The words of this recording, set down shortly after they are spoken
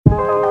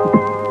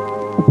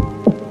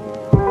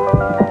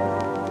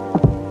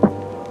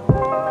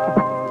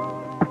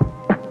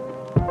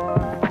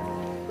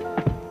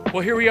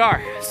Well, here we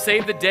are.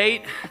 Save the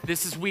date.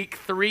 This is week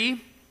 3.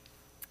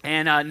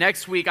 And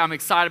next week, I'm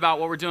excited about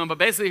what we're doing. But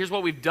basically, here's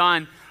what we've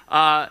done.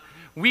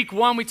 Week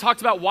 1, we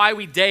talked about why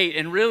we date.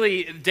 And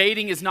really,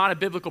 dating is not a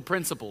biblical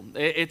principle.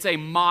 It's a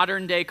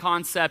modern day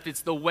concept.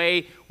 It's the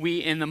way we,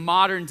 in the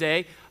modern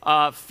day,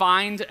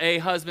 find a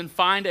husband,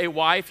 find a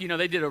wife. You know,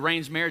 they did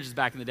arranged marriages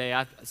back in the day.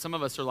 Some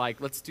of us are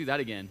like, let's do that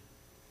again.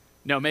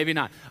 No, maybe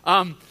not.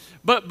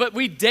 But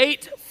we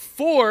date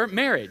for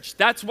marriage.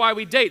 That's why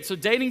we date. So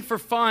dating for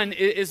fun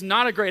is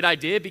not a great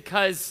idea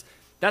because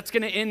that's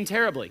going to end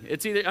terribly.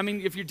 It's either,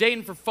 if you're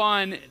dating for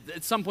fun,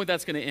 at some point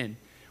that's going to end.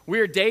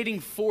 We're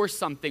dating for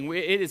something.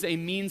 It is a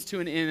means to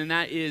an end, and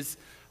that is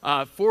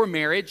for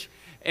marriage.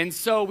 And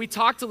so we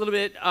talked a little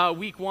bit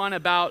week 1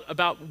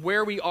 about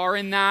where we are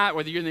in that,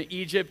 whether you're in the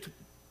Egypt,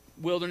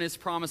 wilderness,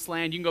 promised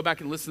land. You can go back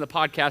and listen to the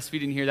podcast if you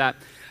didn't hear that.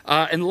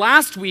 And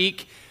last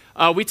week,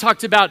 we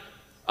talked about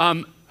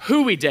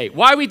who we date,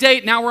 why we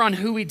date. Now we're on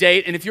who we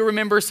date. And if you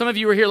remember, some of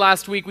you were here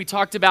last week, we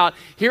talked about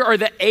here are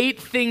the 8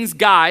 things,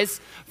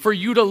 guys, for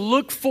you to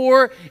look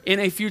for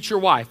in a future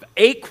wife.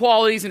 8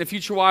 qualities in a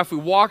future wife. We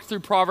walked through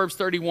Proverbs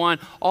 31.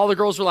 All the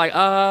girls were like,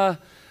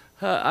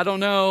 I don't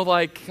know,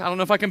 I don't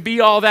know if I can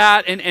be all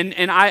that.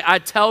 And I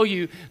tell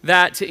you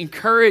that to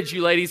encourage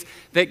you, ladies,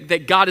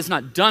 that God is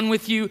not done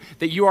with you,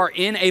 that you are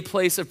in a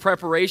place of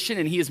preparation,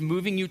 and He is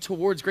moving you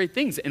towards great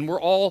things. And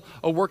we're all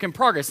a work in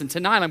progress. And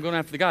tonight, I'm going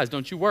after the guys.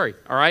 Don't you worry,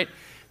 all right?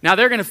 Now,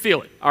 they're going to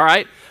feel it, all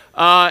right?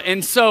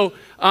 And so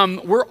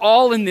we're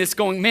all in this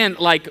going, man,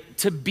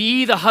 to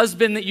be the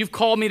husband that you've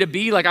called me to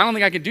be, I don't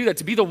think I can do that.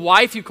 To be the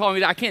wife you called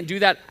me to, I can't do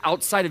that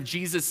outside of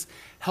Jesus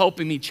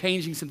helping me,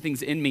 changing some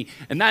things in me.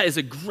 And that is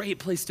a great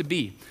place to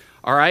be,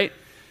 all right?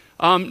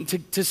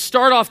 To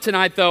start off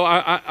tonight, though,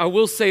 I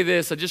will say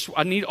this.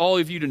 I need all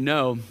of you to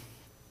know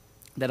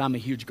that I'm a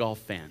huge golf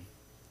fan.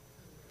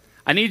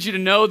 I need you to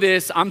know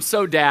this. I'm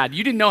so dad.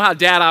 You didn't know how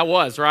dad I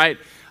was, right?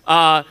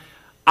 I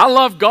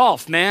love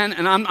golf, man,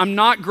 and I'm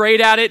not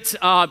great at it,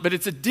 but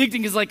it's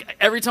addicting because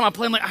every time I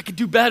play, I'm like, I could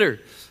do better.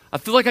 I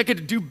feel like I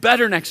could do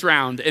better next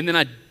round, and then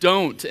I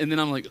don't, and then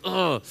I'm like,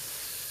 ugh.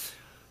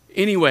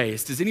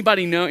 Anyways, does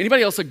anybody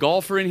else a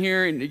golfer in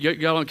here? And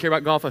y'all don't care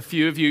about golf, a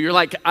few of you. You're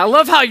like, I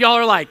love how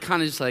y'all are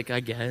kind of just I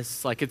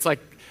guess. It's like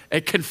a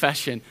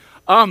confession.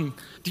 Do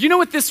you know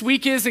what this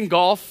week is in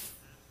golf?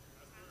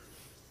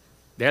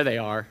 There they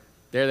are.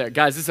 There.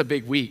 Guys, this is a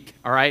big week,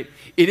 all right?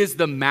 It is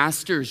the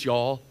Masters,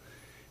 y'all.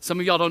 Some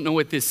of y'all don't know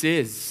what this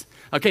is.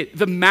 Okay,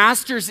 the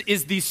Masters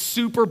is the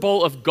Super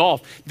Bowl of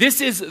golf.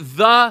 This is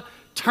the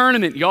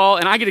tournament, y'all,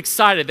 and I get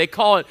excited. They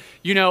call it,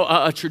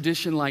 a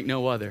tradition like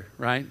no other,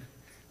 right?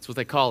 That's what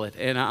they call it.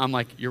 And I'm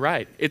like, you're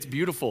right. It's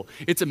beautiful.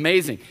 It's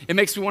amazing. It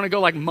makes me want to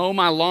go mow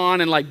my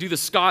lawn and do the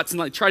Scots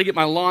and try to get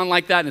my lawn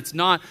like that. And it's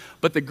not.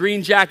 But the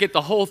green jacket,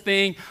 the whole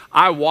thing,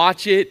 I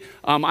watch it.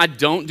 I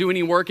don't do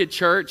any work at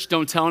church.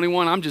 Don't tell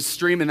anyone. I'm just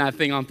streaming that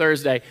thing on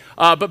Thursday.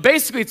 But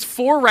basically, it's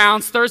 4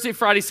 rounds, Thursday,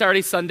 Friday,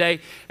 Saturday,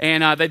 Sunday.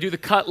 And they do the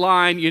cut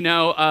line,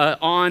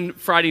 on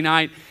Friday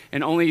night.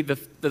 And only the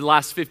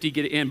last 50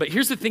 get in. But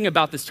here's the thing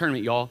about this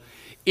tournament, y'all.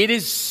 It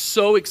is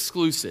so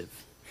exclusive.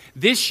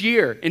 This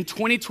year, in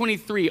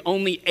 2023,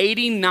 only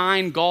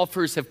 89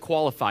 golfers have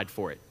qualified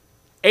for it.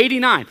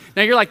 89.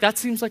 Now you're like, that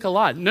seems like a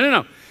lot.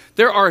 No.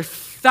 There are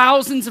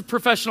thousands of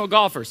professional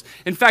golfers.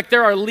 In fact,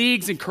 there are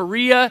leagues in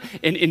Korea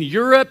and in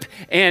Europe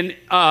and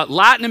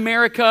Latin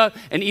America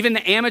and even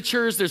the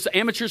amateurs. There's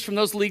amateurs from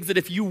those leagues that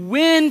if you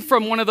win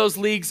from one of those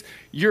leagues,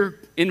 you're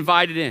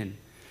invited in.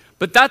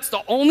 But that's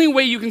the only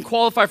way you can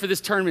qualify for this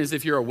tournament is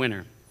if you're a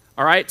winner.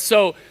 All right,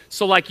 so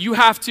you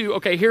have to,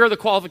 okay, here are the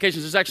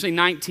qualifications. There's actually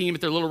 19,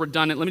 but they're a little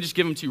redundant. Let me just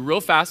give them to you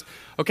real fast.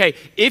 Okay,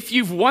 if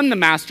you've won the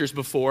Masters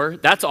before,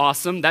 that's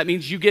awesome. That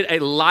means you get a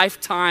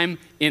lifetime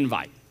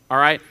invite, all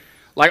right?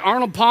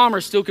 Arnold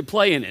Palmer still could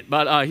play in it,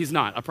 but he's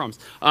not, I promise.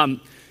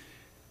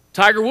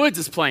 Tiger Woods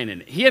is playing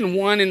in it. He hadn't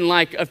won in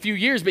a few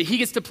years, but he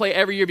gets to play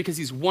every year because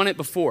he's won it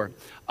before.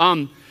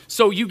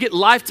 So you get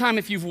lifetime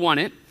if you've won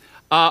it.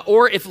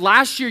 Or if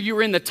last year you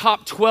were in the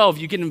top 12,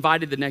 you get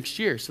invited the next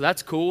year. So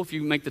that's cool if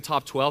you make the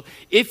top 12.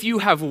 If you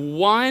have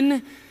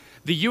won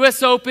the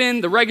US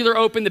Open, the regular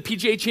Open, the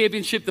PGA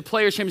Championship, the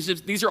Players Championships,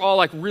 these are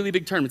all really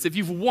big tournaments. If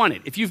you've won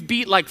it, if you've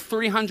beat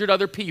 300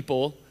 other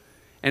people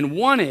and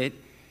won it,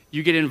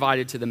 you get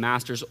invited to the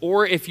Masters.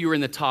 Or if you were in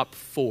the top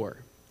 4,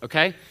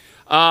 okay?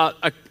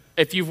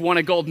 If you've won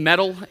a gold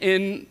medal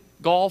in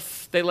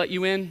golf, they let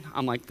you in.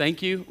 I'm like,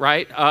 thank you,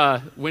 right?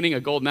 Winning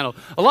a gold medal.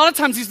 A lot of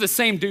times these are the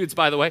same dudes,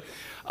 by the way.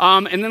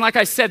 And then, like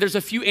I said, there's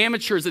a few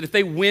amateurs that if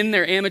they win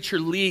their amateur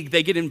league,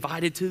 they get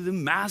invited to the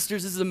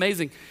Masters. This is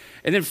amazing.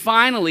 And then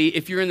finally,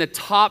 if you're in the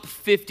top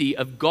 50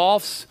 of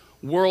golf's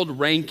world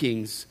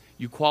rankings,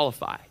 you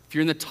qualify. If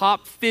you're in the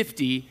top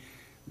 50,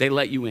 they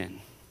let you in.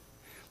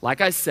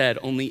 Like I said,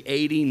 only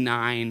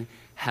 89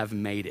 have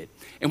made it.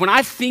 And when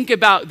I think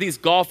about these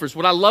golfers,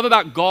 what I love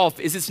about golf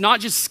is it's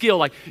not just skill.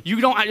 Like, you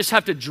don't just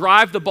have to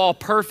drive the ball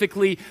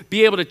perfectly,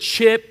 be able to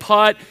chip,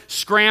 putt,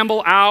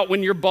 scramble out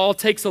when your ball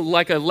takes a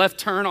left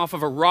turn off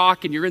of a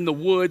rock and you're in the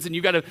woods and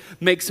you got to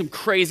make some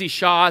crazy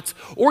shots.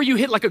 Or you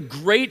hit like a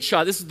great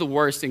shot. This is the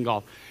worst in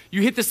golf.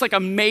 You hit this like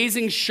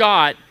amazing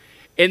shot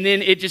and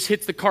then it just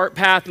hits the cart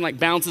path and like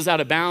bounces out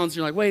of bounds.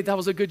 You're like, wait, that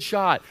was a good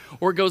shot.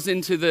 Or it goes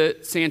into the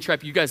sand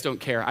trap. You guys don't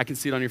care. I can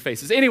see it on your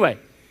faces. Anyway,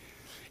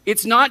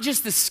 it's not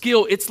just the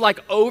skill. It's like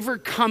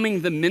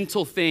overcoming the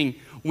mental thing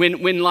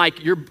when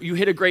like you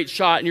hit a great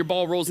shot and your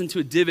ball rolls into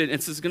a divot and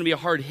it's going to be a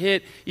hard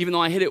hit even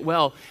though I hit it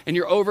well. And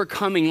you're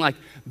overcoming like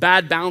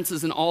bad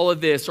bounces and all of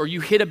this. Or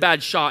you hit a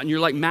bad shot and you're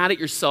like mad at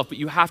yourself, but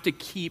you have to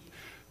keep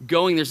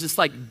going. There's this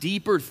like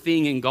deeper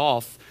thing in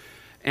golf.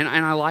 And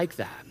I like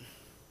that.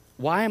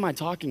 Why am I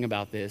talking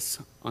about this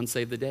on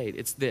Save the Date?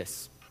 It's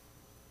this.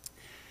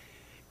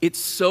 It's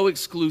so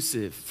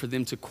exclusive for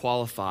them to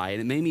qualify,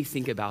 and it made me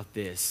think about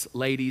this.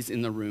 Ladies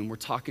in the room, we're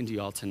talking to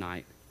y'all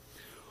tonight.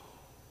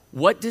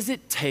 What does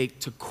it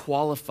take to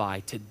qualify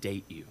to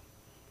date you?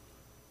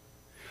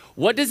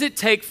 What does it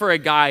take for a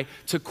guy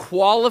to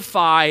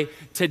qualify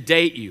to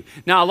date you?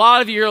 Now, a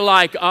lot of you are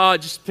like, oh,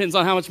 it just depends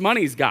on how much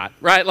money he's got,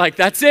 right? Like,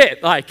 that's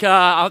it. Like,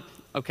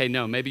 okay,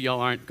 no, maybe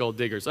y'all aren't gold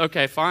diggers.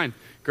 Okay, fine,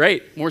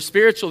 great, more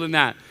spiritual than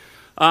that.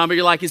 But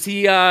you're like, is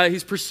he,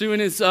 he's pursuing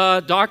his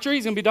doctorate?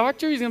 He's going to be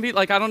doctor? He's going to be,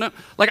 like, I don't know.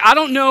 Like, I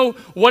don't know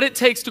what it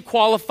takes to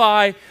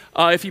qualify.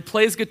 If he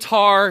plays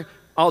guitar,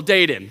 I'll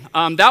date him.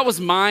 That was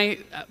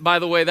by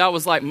the way, that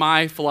was like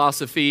my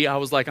philosophy. I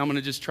was like, I'm going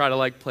to just try to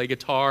like play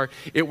guitar.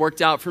 It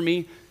worked out for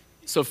me.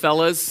 So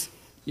fellas,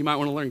 you might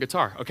want to learn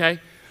guitar, okay?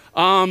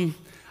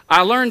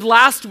 I learned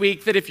last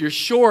week that if you're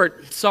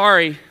short,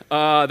 sorry,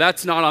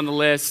 that's not on the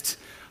list.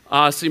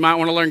 So you might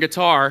want to learn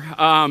guitar.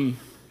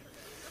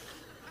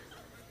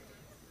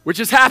 Which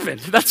has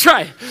happened. That's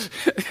right.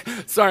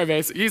 Sorry,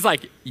 Mace. He's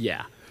like,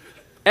 yeah.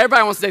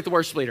 Everybody wants to date the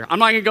worship leader. I'm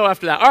not going to go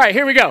after that. All right,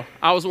 here we go.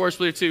 I was a worship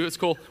leader too. It's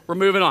cool. We're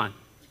moving on.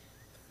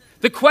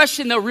 The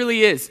question, though,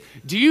 really is,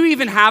 do you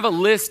even have a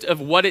list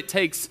of what it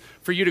takes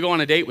for you to go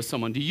on a date with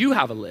someone? Do you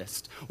have a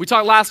list? We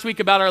talked last week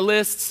about our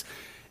lists,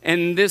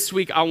 and this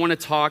week I want to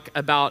talk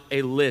about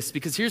a list.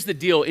 Because here's the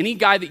deal. Any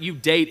guy that you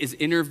date is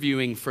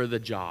interviewing for the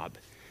job.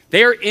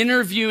 They are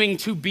interviewing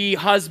to be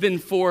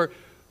husband for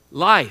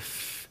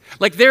life.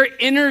 Like, they're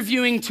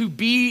interviewing to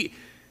be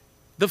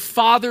the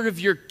father of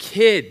your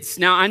kids.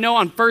 Now, I know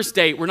on first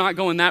date, we're not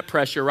going that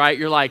pressure, right?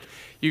 You're like,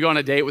 you go on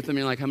a date with them,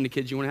 you're like, how many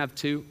kids you want to have?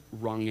 2?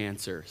 Wrong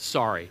answer.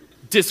 Sorry.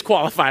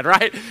 Disqualified,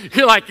 right?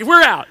 You're like,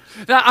 we're out.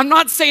 Now, I'm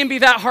not saying be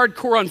that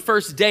hardcore on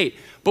first date,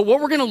 but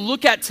what we're going to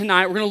look at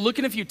tonight, we're going to look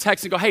at a few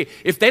texts and go, hey,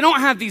 if they don't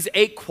have these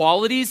 8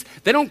 qualities,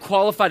 they don't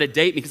qualify to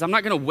date me because I'm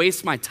not going to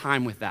waste my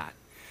time with that.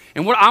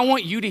 And what I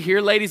want you to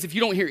hear, ladies, if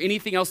you don't hear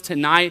anything else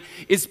tonight,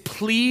 is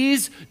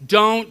please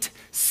don't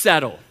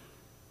settle.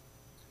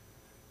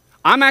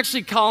 I'm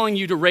actually calling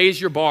you to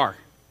raise your bar.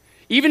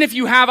 Even if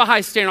you have a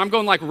high standard, I'm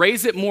going like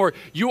raise it more.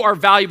 You are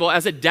valuable.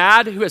 As a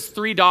dad who has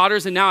 3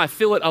 daughters, and now I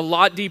feel it a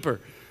lot deeper.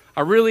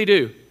 I really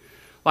do.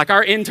 Like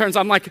our interns,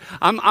 I'm like,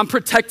 I'm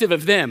protective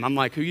of them. I'm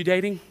like, who are you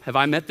dating? Have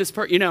I met this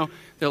person? You know,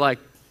 they're like,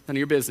 none of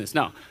your business.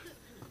 No.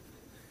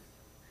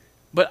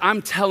 But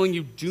I'm telling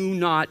you, do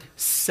not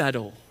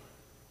settle.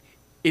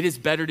 It is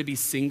better to be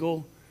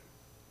single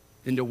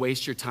than to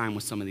waste your time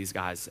with some of these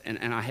guys.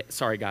 And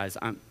sorry guys,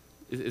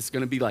 it's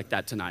going to be like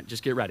that tonight.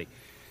 Just get ready.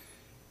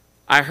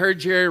 I heard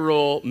Jerry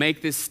Roll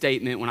make this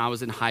statement when I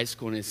was in high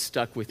school, and it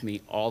stuck with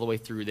me all the way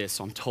through this.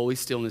 So I'm totally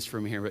stealing this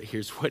from here, but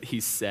here's what he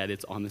said.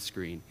 It's on the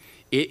screen.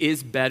 It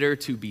is better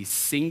to be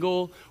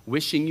single,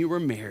 wishing you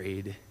were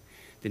married,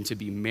 than to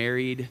be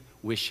married,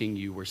 wishing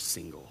you were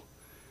single.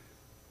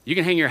 You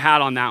can hang your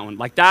hat on that one.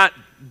 Like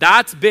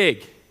that's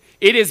big.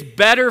 It is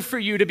better for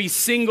you to be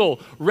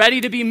single, ready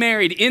to be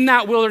married, in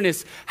that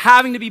wilderness,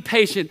 having to be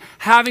patient,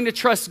 having to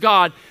trust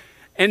God,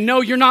 and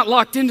know you're not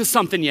locked into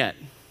something yet.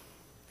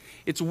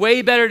 It's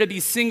way better to be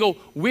single,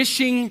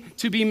 wishing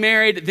to be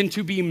married, than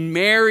to be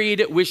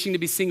married, wishing to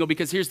be single.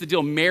 Because here's the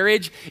deal.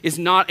 Marriage is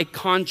not a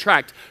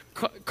contract.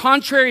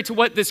 Contrary to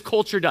what this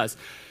culture does.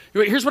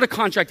 Here's what a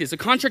contract is. A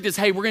contract is,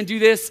 hey, we're going to do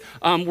this.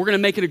 We're going to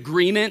make an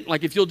agreement.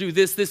 Like if you'll do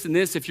this, this, and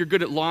this, if you're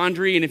good at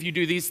laundry, and if you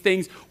do these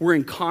things, we're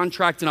in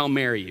contract and I'll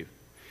marry you.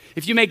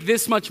 If you make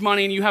this much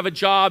money and you have a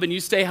job and you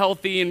stay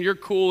healthy and you're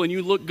cool and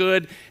you look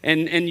good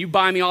and you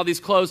buy me all these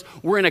clothes,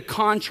 we're in a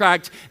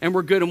contract and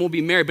we're good and we'll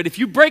be married. But if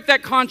you break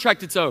that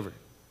contract, it's over.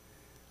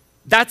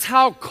 That's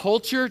how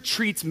culture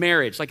treats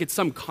marriage, like it's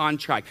some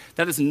contract.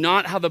 That is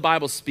not how the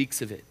Bible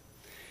speaks of it.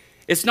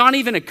 It's not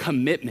even a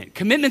commitment.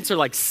 Commitments are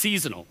like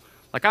seasonal.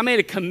 Like I made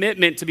a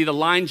commitment to be the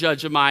line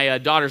judge of my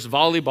daughter's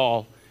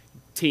volleyball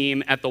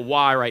team at the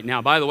Y right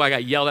now. By the way, I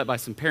got yelled at by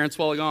some parents a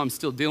while ago. I'm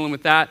still dealing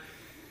with that.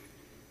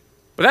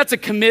 But that's a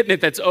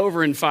commitment that's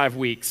over in 5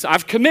 weeks.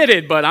 I've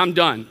committed, but I'm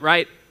done,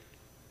 right?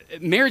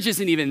 Marriage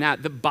isn't even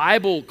that. The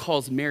Bible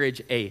calls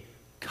marriage a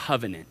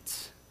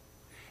covenant.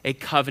 A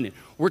covenant.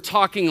 We're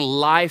talking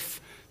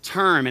life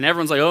term. And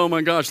everyone's like, oh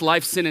my gosh,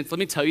 life sentence. Let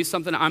me tell you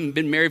something. I've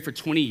been married for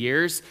 20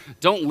 years.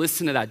 Don't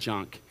listen to that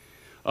junk.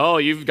 Oh,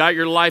 you've got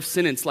your life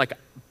sentence. Like,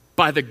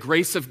 by the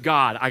grace of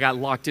God, I got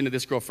locked into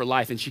this girl for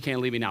life and she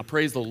can't leave me now.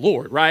 Praise the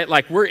Lord, right?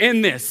 Like, we're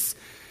in this.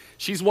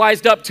 She's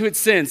wised up to it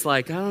since.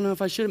 Like, I don't know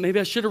if I should, maybe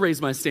I should have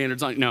raised my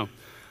standards. Like, no,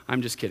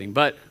 I'm just kidding.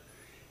 But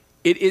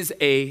it is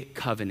a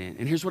covenant.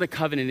 And here's what a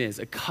covenant is.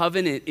 A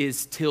covenant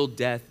is till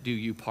death do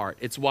you part.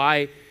 It's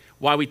why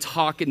we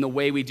talk in the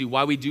way we do,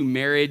 why we do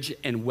marriage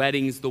and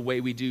weddings the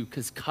way we do,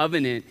 because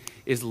covenant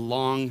is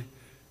long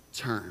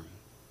term.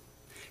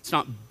 It's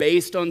not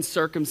based on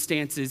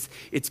circumstances.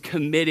 It's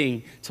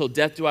committing till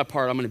death do I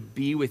part. I'm going to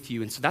be with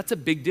you. And so that's a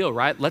big deal,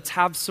 right? Let's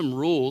have some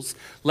rules.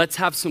 Let's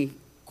have some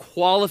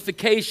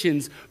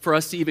qualifications for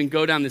us to even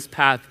go down this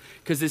path,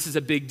 because this is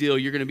a big deal.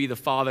 You're going to be the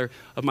father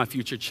of my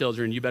future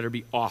children. You better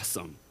be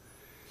awesome.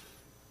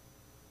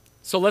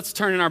 So let's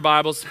turn in our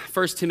Bibles,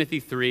 1 Timothy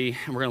 3,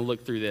 and we're going to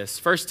look through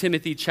this. 1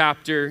 Timothy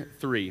chapter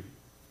 3.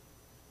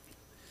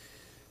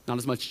 Not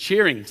as much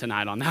cheering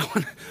tonight on that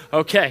one.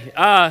 Okay.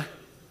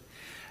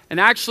 And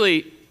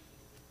actually,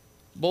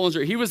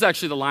 Bollinger, he was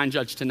actually the line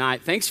judge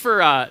tonight. Thanks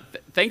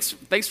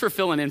for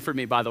filling in for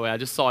me, by the way. I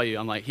just saw you.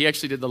 I'm like, he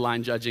actually did the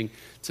line judging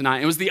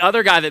tonight. It was the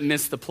other guy that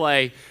missed the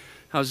play.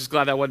 I was just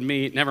glad that wasn't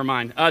me. Never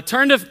mind.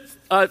 Turn to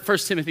 1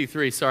 Timothy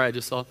 3. Sorry, I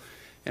just saw.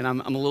 And I'm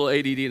a little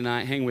ADD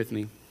tonight. Hang with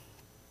me.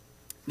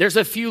 There's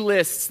a few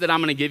lists that I'm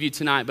going to give you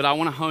tonight, but I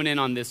want to hone in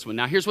on this one.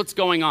 Now, here's what's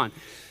going on.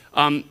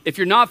 If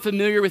you're not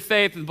familiar with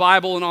faith, the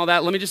Bible, and all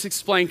that, let me just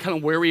explain kind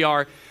of where we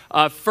are.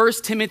 1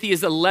 Timothy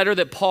is a letter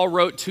that Paul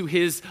wrote to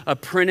his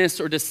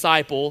apprentice or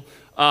disciple,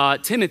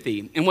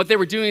 Timothy. And what they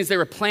were doing is they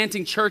were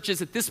planting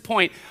churches. At this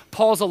point,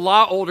 Paul's a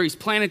lot older. He's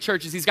planted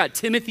churches. He's got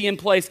Timothy in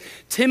place.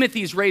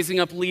 Timothy's raising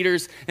up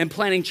leaders and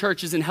planting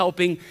churches and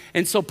helping.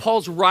 And so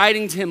Paul's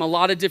writing to him a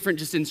lot of different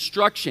just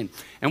instruction.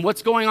 And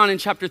what's going on in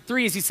chapter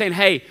 3 is he's saying,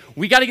 hey,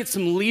 we got to get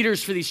some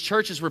leaders for these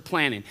churches we're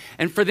planting.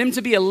 And for them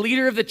to be a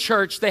leader of the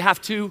church, they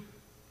have to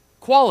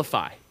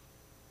qualify.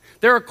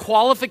 There are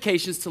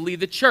qualifications to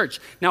lead the church.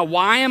 Now,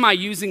 why am I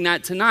using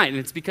that tonight? And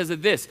it's because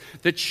of this.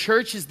 The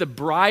church is the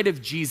bride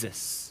of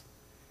Jesus.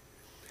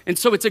 And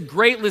so it's a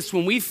great list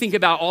when we think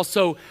about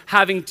also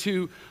having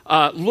to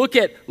look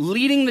at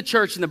leading the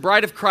church and the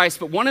bride of Christ.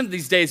 But one of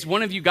these days,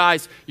 one of you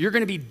guys, you're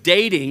going to be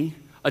dating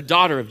a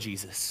daughter of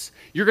Jesus.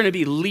 You're going to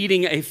be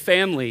leading a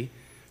family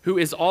who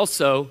is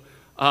also,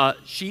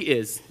 she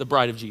is the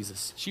bride of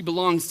Jesus. She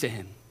belongs to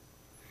him.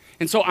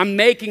 And so I'm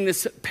making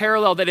this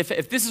parallel that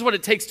if this is what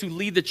it takes to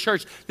lead the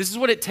church, this is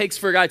what it takes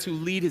for a guy to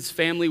lead his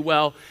family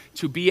well,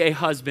 to be a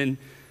husband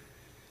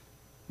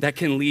that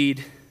can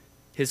lead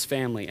his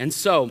family. And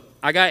so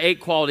I got 8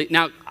 quality.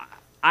 Now,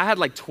 I had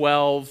like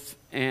 12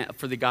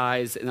 for the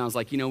guys, and I was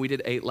like, we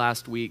did 8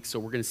 last week, so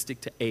we're going to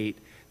stick to 8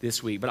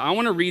 this week. But I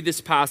want to read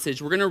this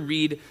passage. We're going to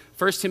read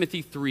 1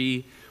 Timothy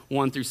 3,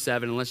 1 through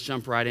 7, and let's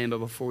jump right in. But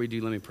before we do,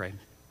 let me pray.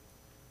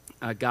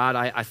 God,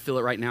 I feel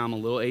it right now. I'm a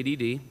little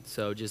ADD,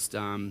 so just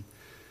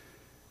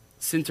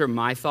center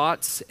my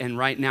thoughts. And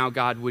right now,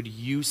 God, would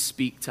you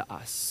speak to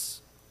us?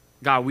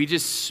 God, we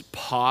just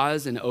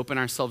pause and open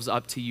ourselves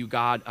up to you,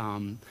 God.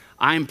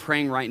 I am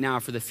praying right now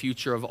for the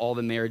future of all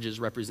the marriages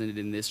represented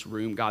in this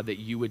room, God, that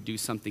you would do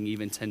something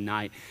even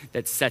tonight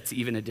that sets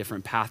even a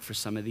different path for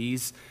some of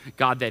these.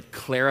 God, that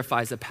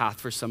clarifies a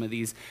path for some of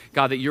these.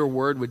 God, that your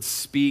word would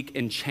speak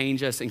and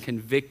change us and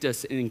convict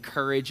us and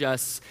encourage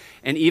us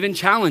and even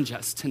challenge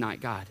us tonight,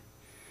 God.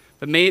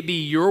 But may it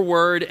be your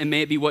word and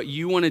may it be what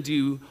you want to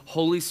do.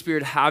 Holy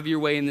Spirit, have your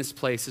way in this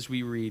place as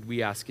we read.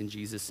 We ask in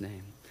Jesus'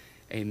 name.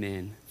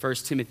 Amen. 1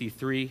 Timothy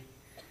 3,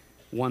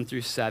 1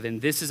 through 7.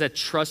 This is a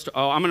trust.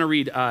 Oh, I'm going to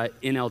read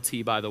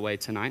NLT, by the way,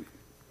 tonight.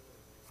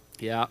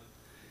 Yeah.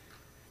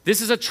 This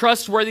is a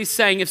trustworthy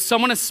saying. If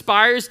someone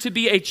aspires to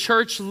be a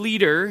church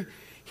leader,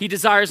 he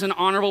desires an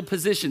honorable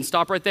position.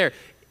 Stop right there.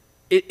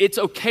 It's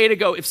okay to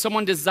go. If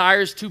someone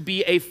desires to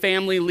be a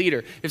family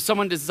leader, if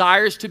someone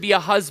desires to be a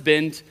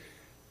husband,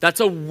 that's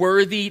a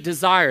worthy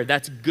desire.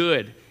 That's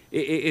good.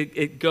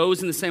 It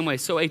goes in the same way.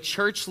 So a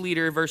church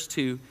leader, verse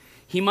 2,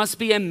 he must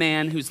be a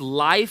man whose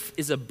life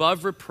is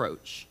above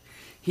reproach.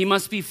 He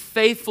must be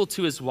faithful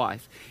to his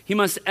wife. He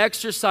must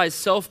exercise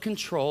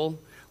self-control,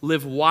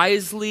 live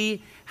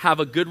wisely,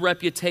 have a good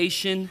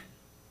reputation.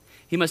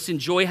 He must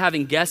enjoy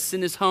having guests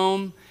in his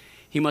home.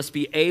 He must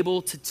be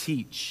able to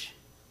teach.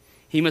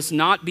 He must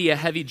not be a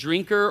heavy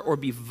drinker or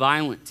be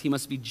violent. He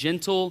must be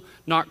gentle,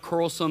 not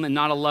quarrelsome, and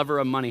not a lover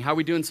of money. How are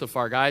we doing so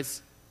far,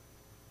 guys?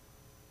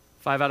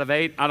 5 out of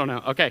 8? I don't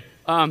know. Okay.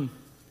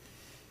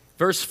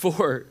 Verse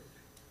 4.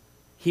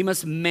 He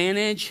must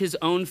manage his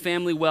own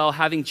family well,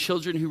 having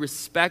children who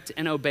respect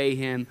and obey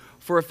him.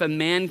 For if a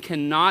man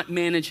cannot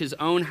manage his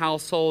own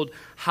household,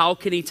 how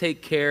can he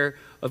take care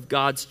of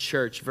God's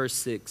church? Verse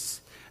 6.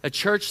 A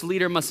church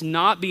leader must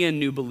not be a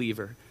new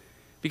believer,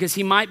 because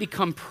he might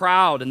become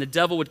proud and the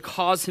devil would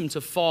cause him to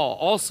fall.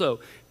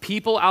 Also,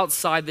 people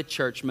outside the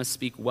church must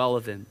speak well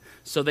of him,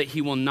 so that he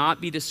will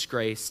not be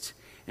disgraced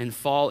and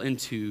fall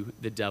into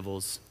the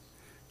devil's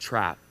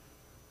trap.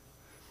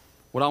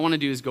 What I want to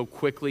do is go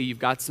quickly. You've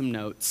got some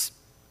notes.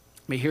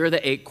 But here are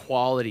the 8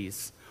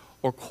 qualities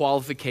or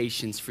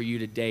qualifications for you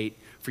to date,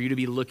 for you to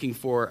be looking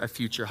for a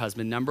future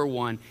husband. Number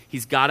 1,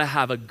 he's got to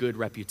have a good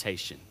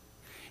reputation.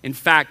 In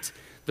fact,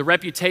 the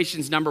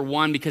reputation's number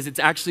 1 because it's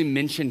actually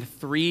mentioned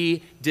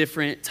 3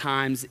 different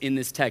times in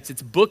this text.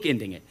 It's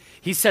bookending it.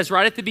 He says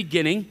right at the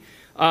beginning,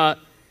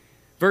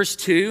 verse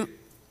 2,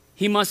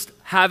 he must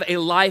have a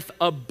life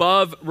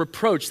above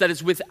reproach, that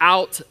is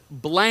without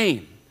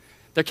blame.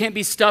 There can't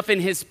be stuff in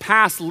his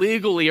past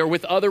legally or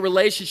with other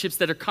relationships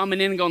that are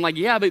coming in and going like,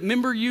 yeah, but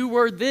remember you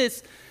were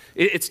this.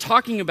 It's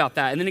talking about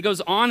that. And then it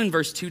goes on in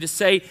verse 2 to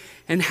say,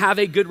 and have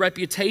a good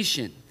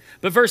reputation.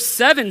 But verse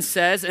 7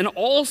 says, and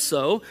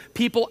also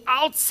people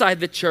outside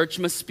the church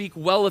must speak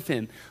well of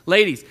him.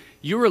 Ladies,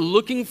 you are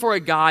looking for a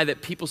guy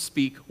that people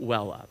speak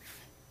well of.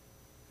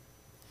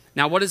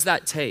 Now, what does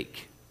that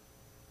take?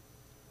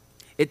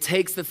 It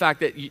takes the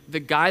fact that the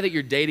guy that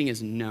you're dating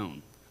is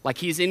known. Like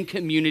he's in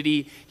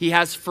community, he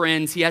has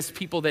friends, he has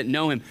people that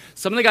know him.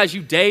 Some of the guys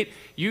you date,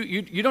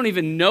 you don't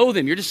even know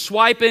them. You're just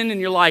swiping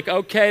and you're like,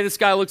 okay, this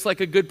guy looks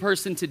like a good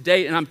person to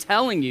date. And I'm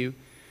telling you,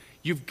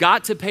 you've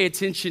got to pay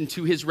attention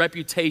to his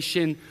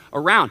reputation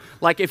around.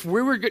 Like if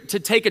we were to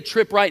take a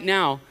trip right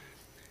now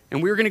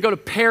and we were gonna go to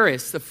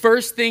Paris, the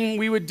first thing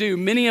we would do,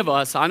 many of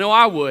us, I know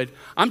I would,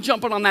 I'm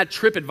jumping on that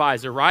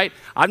TripAdvisor, right?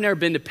 I've never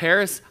been to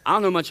Paris. I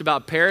don't know much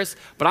about Paris,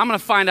 but I'm gonna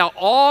find out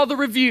all the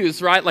reviews,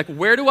 right? Like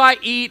where do I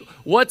eat?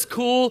 What's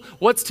cool?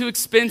 What's too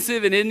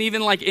expensive? And isn't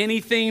even like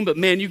anything, but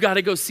man, you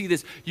gotta go see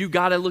this. You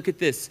gotta look at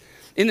this.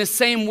 In the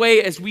same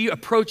way as we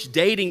approach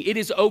dating, it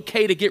is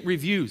okay to get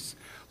reviews.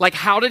 Like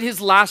how did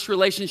his last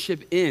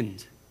relationship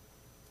end?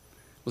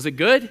 Was it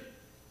good?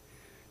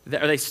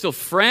 Are they still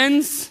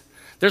friends?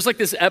 There's like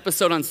this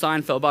episode on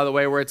Seinfeld, by the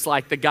way, where it's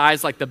like the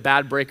guy's like the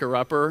bad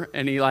breaker-upper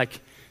and he like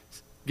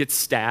gets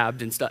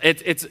stabbed and stuff.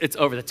 It's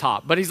over the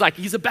top. But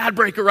he's a bad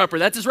breaker-upper.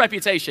 That's his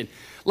reputation.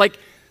 Like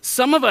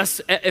some of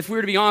us, if we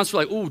were to be honest, we're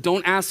like, ooh,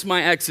 don't ask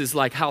my exes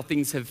like how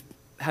things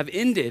have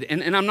ended.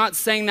 And I'm not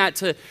saying that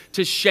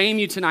to shame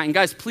you tonight. And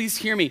guys, please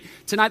hear me.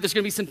 Tonight there's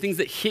gonna be some things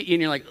that hit you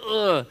and you're like,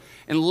 ugh.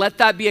 And let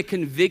that be a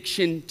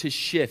conviction to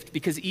shift.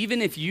 Because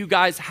even if you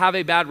guys have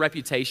a bad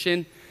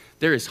reputation,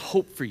 there is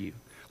hope for you.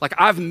 Like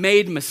I've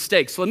made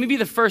mistakes. So let me be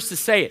the first to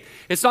say it.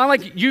 It's not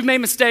like you've made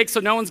mistakes so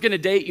no one's gonna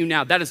date you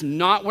now. That is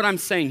not what I'm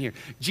saying here.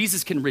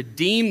 Jesus can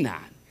redeem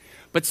that.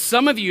 But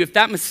some of you, if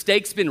that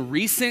mistake's been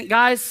recent,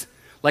 guys,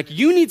 like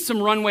you need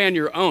some runway on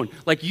your own.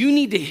 Like you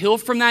need to heal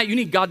from that. You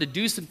need God to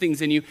do some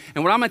things in you.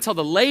 And what I'm gonna tell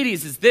the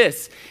ladies is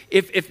this.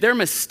 If their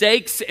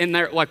mistakes and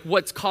their like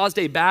what's caused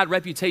a bad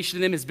reputation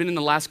to them has been in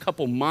the last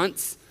couple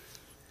months,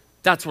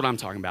 that's what I'm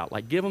talking about.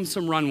 Like give them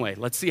some runway.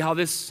 Let's see how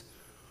this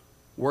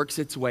works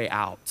its way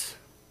out.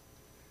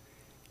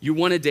 You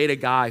want to date a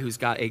guy who's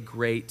got a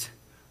great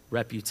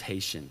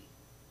reputation.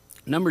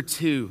 Number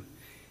 2,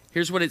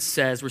 here's what it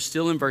says. We're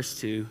still in verse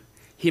 2.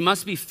 He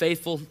must be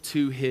faithful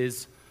to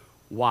his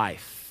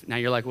wife. Now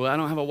you're like, well, I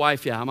don't have a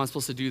wife yet. How am I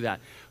supposed to do that?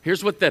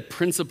 Here's what the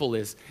principle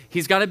is.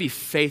 He's got to be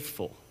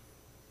faithful.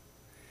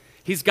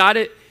 He's got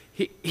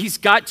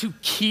to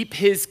keep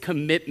his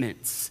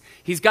commitments.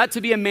 He's got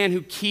to be a man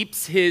who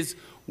keeps his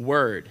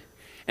word.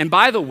 And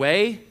by the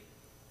way,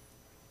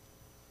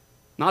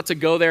 not to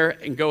go there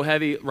and go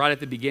heavy right at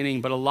the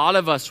beginning, but a lot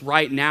of us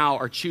right now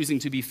are choosing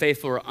to be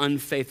faithful or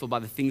unfaithful by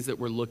the things that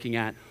we're looking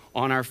at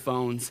on our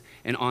phones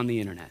and on the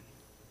internet.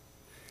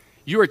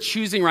 You are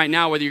choosing right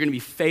now whether you're going to be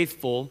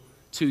faithful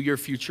to your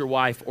future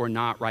wife or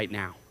not right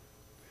now.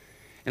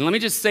 And let me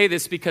just say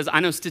this because I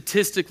know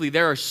statistically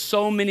there are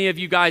so many of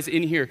you guys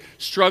in here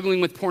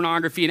struggling with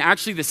pornography, and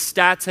actually the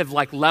stats have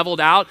like leveled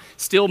out,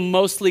 still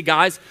mostly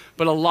guys,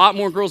 but a lot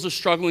more girls are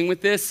struggling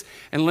with this.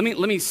 And let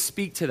me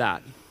speak to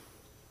that.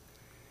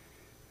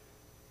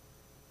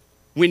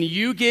 When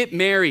you get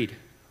married,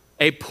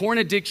 a porn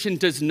addiction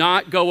does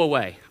not go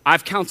away.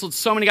 I've counseled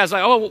so many guys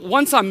like, oh,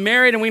 once I'm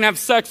married and we can have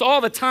sex all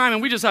the time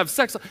and we just have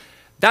sex.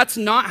 That's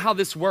not how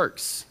this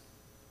works.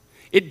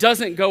 It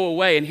doesn't go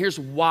away, and here's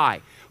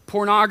why.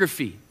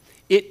 Pornography,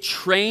 it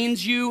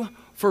trains you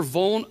for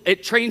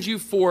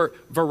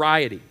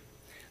variety.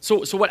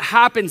 So what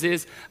happens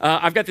is,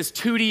 I've got this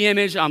 2D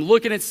image, I'm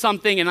looking at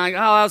something, and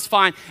that's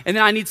fine, and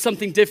then I need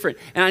something different,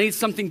 and I need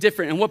something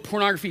different. And what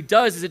pornography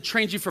does is it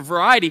trains you for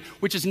variety,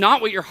 which is not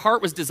what your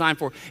heart was designed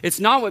for. It's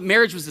not what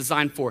marriage was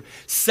designed for.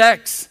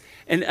 Sex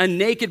and a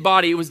naked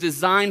body, it was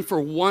designed for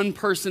one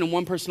person and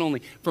one person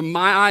only, for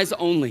my eyes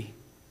only,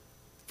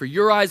 for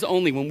your eyes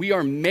only. When we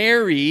are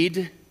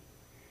married,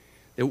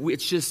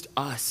 it's just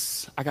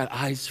us. I got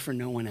eyes for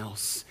no one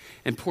else.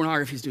 And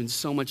pornography is doing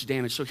so much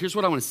damage. So here's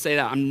what I want to say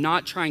that I'm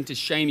not trying to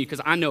shame you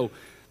because I know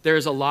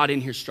there's a lot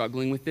in here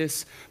struggling with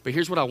this. But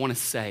here's what I want to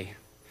say.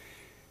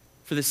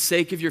 For the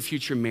sake of your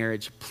future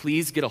marriage,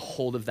 please get a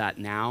hold of that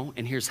now.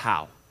 And here's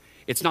how.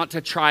 It's not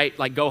to try,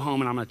 like go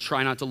home and I'm going to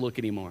try not to look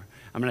anymore.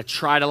 I'm going to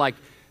try to like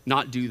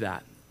not do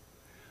that.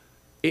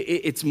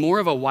 It's more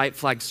of a white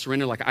flag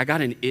surrender. Like I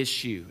got an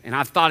issue and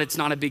I thought it's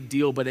not a big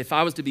deal. But if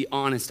I was to be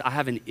honest, I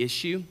have an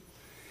issue.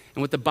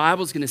 And what the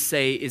Bible's going to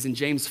say is in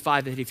James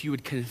 5 that if you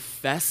would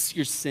confess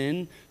your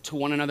sin to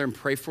one another and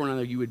pray for one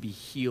another, you would be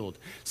healed.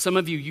 Some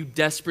of you, you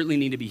desperately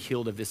need to be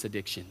healed of this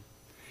addiction.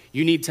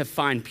 You need to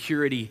find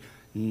purity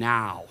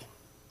now.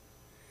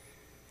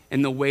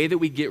 And the way that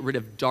we get rid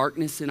of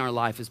darkness in our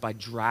life is by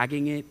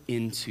dragging it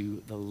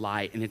into the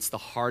light. And it's the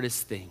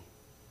hardest thing.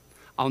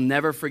 I'll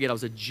never forget, I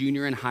was a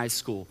junior in high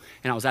school,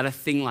 and I was at a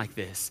thing like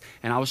this,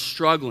 and I was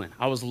struggling.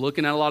 I was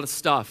looking at a lot of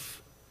stuff.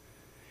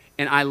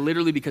 And I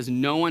literally, because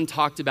no one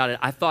talked about it,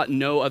 I thought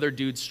no other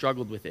dude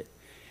struggled with it.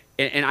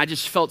 And I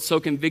just felt so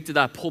convicted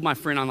that I pulled my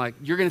friend. I'm like,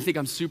 you're going to think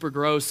I'm super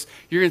gross.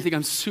 You're going to think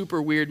I'm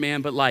super weird,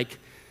 man. But like,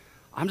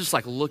 I'm just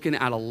like looking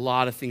at a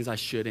lot of things I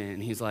shouldn't.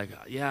 And he's like,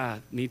 yeah,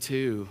 me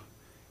too.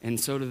 And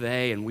so do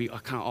they. And we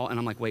kind of all, and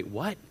I'm like, wait,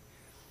 what?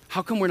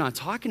 How come we're not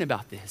talking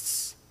about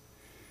this?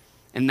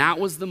 And that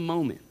was the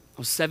moment. I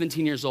was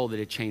 17 years old that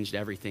it changed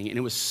everything. And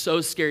it was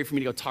so scary for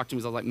me to go talk to him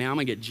because I was like, man, I'm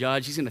going to get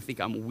judged. He's going to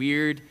think I'm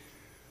weird.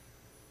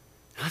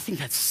 I think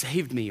that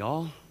saved me,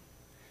 y'all.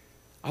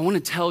 I want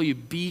to tell you,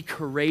 be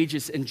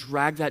courageous and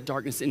drag that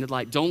darkness into the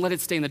light. Don't let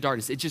it stay in the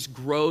darkness. It just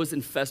grows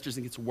and festers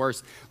and gets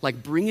worse.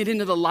 Like, bring it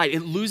into the light.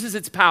 It loses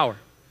its power.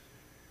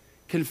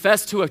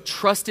 Confess to a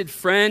trusted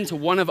friend, to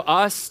one of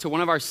us, to one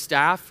of our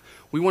staff.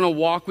 We want to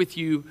walk with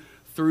you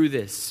through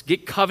this.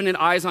 Get covenant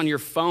eyes on your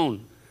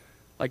phone.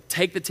 Like,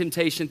 take the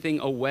temptation thing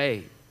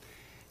away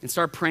and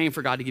start praying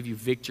for God to give you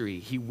victory.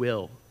 He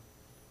will.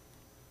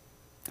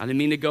 I didn't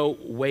mean to go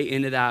way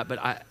into that,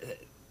 but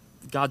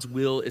God's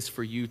will is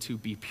for you to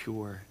be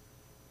pure.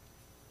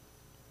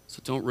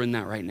 So don't ruin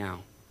that right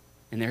now.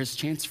 And there's a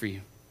chance for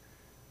you.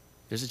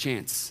 There's a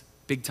chance,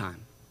 big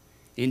time.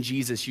 In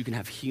Jesus, you can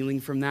have healing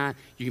from that.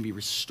 You can be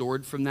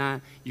restored from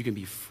that. You can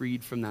be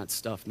freed from that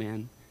stuff,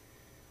 man.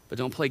 But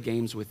don't play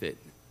games with it.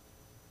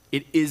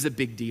 It is a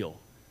big deal.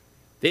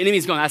 The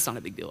enemy's going, that's not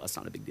a big deal. That's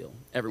not a big deal.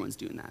 Everyone's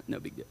doing that. No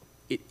big deal.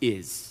 It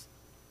is.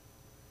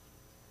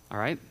 All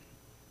right?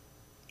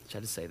 Just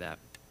had to say that.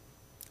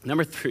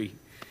 Number 3,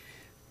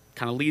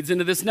 kind of leads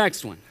into this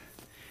next one.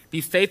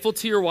 Be faithful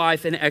to your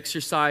wife and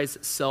exercise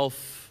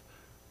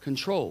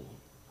self-control.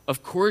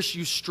 Of course,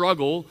 you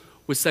struggle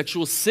with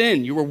sexual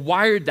sin. You were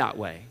wired that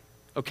way,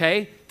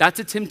 okay? That's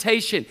a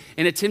temptation.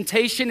 And a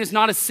temptation is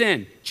not a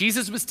sin.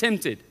 Jesus was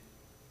tempted.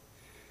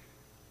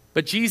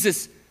 But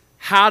Jesus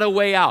had a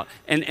way out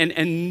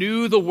and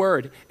knew the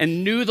word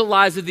and knew the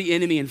lies of the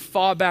enemy and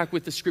fought back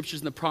with the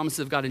scriptures and the promises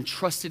of God and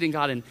trusted in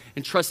God and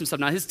trusted himself.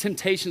 Now, his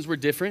temptations were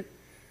different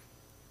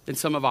than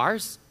some of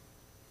ours,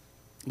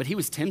 but he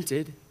was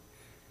tempted.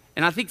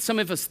 And I think some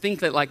of us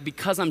think that, like,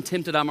 because I'm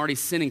tempted, I'm already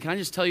sinning. Can I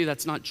just tell you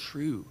that's not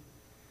true?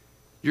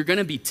 You're going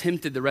to be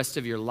tempted the rest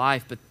of your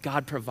life, but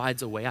God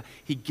provides a way out.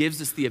 He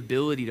gives us the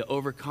ability to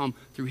overcome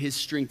through his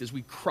strength as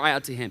we cry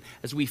out to him,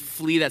 as we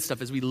flee that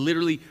stuff, as we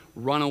literally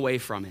run away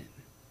from it.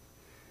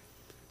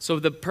 So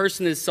the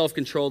person is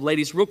self-controlled.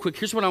 Ladies, real quick,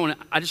 here's what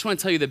I just want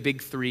to tell you the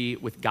big 3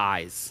 with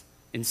guys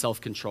in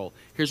self-control.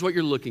 Here's what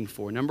you're looking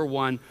for. Number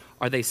 1,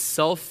 are they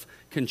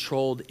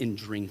self-controlled in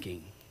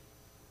drinking?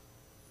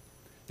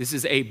 This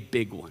is a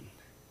big one.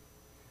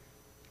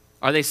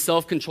 Are they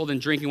self-controlled in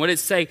drinking? What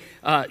does it say?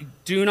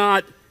 Do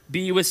not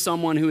be with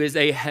someone who is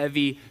a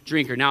heavy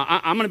drinker. Now,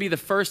 I'm going to be the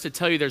first to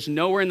tell you there's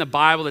nowhere in the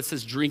Bible that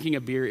says drinking a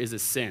beer is a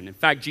sin. In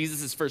fact,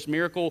 Jesus' first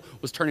miracle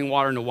was turning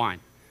water into wine.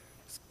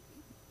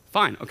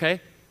 Fine, okay?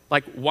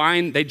 Like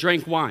wine, they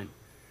drank wine.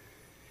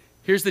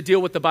 Here's the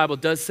deal, what the Bible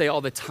does say all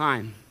the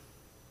time.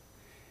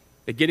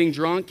 That getting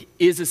drunk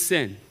is a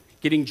sin.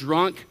 Getting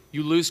drunk,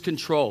 you lose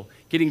control.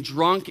 Getting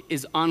drunk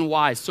is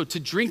unwise. So to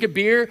drink a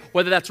beer,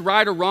 whether that's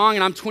right or wrong,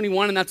 and I'm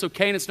 21 and that's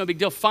okay and it's no big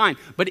deal, fine.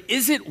 But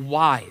is it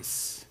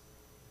wise?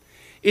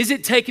 Is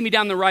it taking me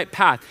down the right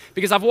path?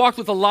 Because I've walked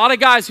with a lot of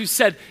guys who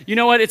said, you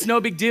know what, it's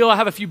no big deal. I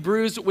have a few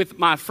brews with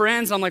my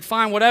friends. I'm like,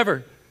 fine,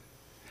 whatever.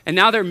 And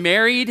now they're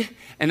married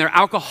and they're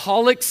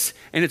alcoholics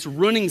and it's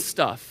ruining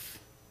stuff.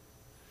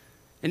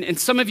 And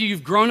some of you,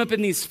 you've grown up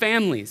in these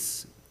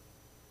families.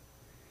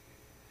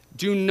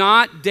 Do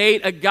not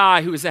date a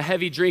guy who is a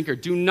heavy drinker.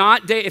 Do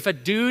not date, if a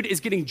dude is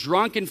getting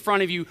drunk in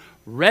front of you,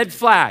 red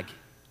flag.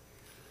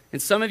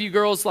 And some of you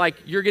girls, like,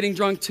 you're getting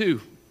drunk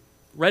too.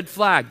 Red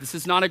flag. This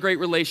is not a great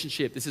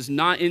relationship. This is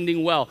not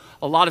ending well.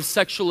 A lot of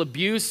sexual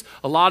abuse,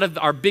 a lot of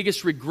our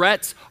biggest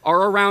regrets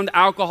are around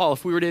alcohol,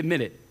 if we were to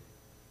admit it.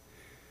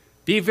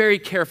 Be very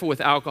careful with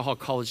alcohol,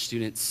 college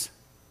students.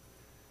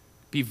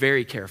 Be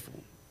very careful.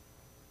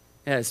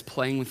 Yeah, it's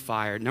playing with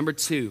fire. Number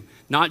 2,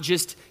 not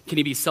just can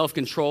he be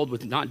self-controlled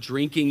with not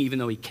drinking, even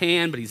though he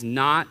can, but he's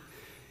not.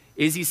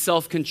 Is he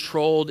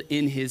self-controlled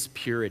in his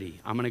purity?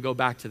 I'm going to go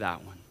back to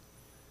that one.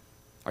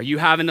 Are you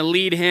having to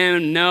lead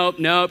him?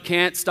 Nope,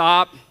 can't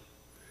stop.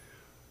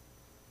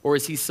 Or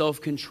is he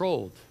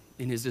self-controlled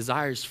in his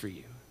desires for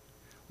you?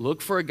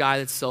 Look for a guy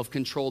that's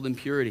self-controlled in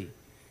purity.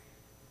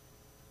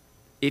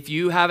 If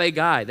you have a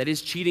guy that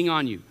is cheating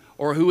on you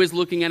or who is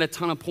looking at a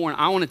ton of porn,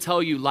 I want to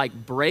tell you, like,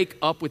 break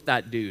up with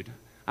that dude.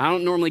 I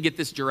don't normally get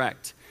this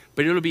direct,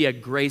 but it'll be a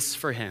grace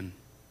for him.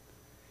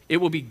 It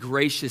will be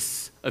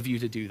gracious of you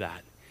to do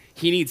that.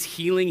 He needs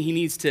healing. He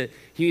needs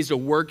to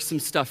work some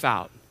stuff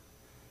out.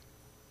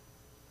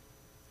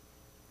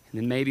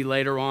 And then maybe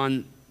later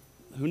on,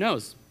 who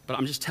knows? But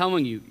I'm just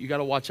telling you, you got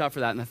to watch out for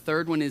that. And the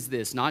third one is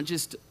this, not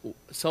just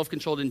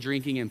self-controlled in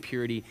drinking and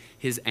purity,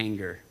 his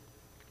anger.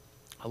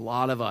 A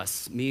lot of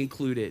us, me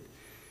included,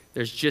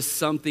 there's just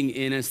something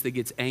in us that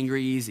gets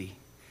angry easy.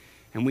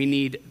 And we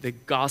need the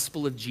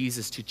gospel of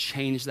Jesus to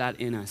change that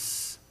in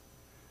us.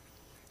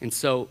 And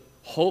so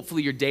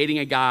hopefully you're dating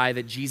a guy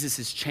that Jesus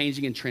is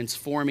changing and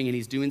transforming and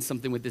he's doing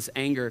something with this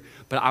anger.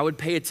 But I would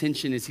pay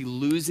attention, is he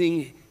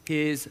losing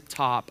his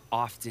top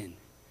often?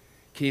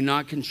 Can he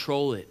not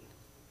control it?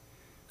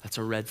 That's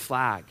a red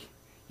flag.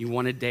 You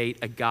want to date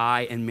a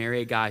guy and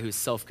marry a guy who's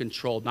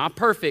self-controlled. Not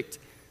perfect,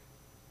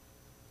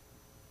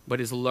 but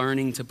is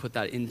learning to put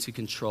that into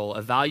control.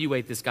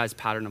 Evaluate this guy's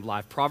pattern of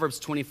life. Proverbs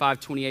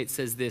 25:28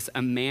 says this,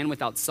 a man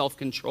without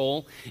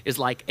self-control is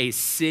like a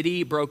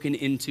city broken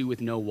into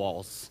with no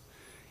walls.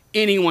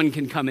 Anyone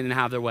can come in and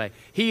have their way.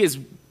 He is,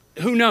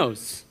 who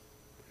knows?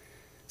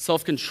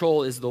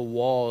 Self-control is the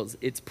walls.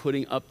 It's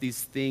putting up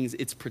these things.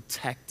 It's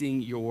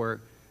protecting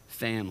your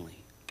family.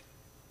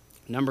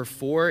 Number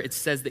 4, it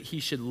says that he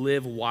should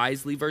live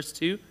wisely, verse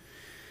 2.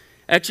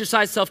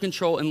 Exercise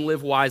self-control and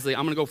live wisely.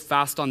 I'm going to go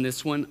fast on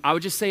this one. I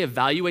would just say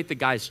evaluate the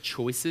guy's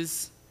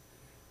choices.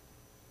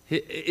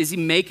 Is he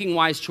making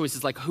wise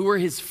choices? Like, who are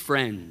his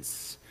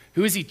friends?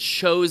 Who has he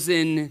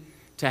chosen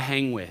to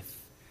hang with?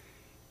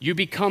 You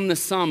become the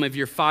sum of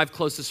your 5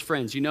 closest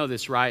friends. You know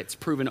this, right? It's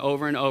proven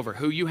over and over.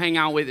 Who you hang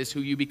out with is who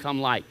you become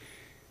like.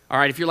 All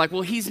right, if you're like,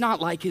 well, he's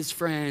not like his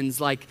friends,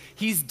 like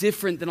he's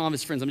different than all of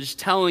his friends. I'm just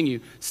telling you,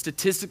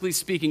 statistically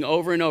speaking,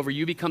 over and over,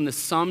 you become the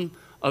sum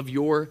of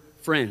your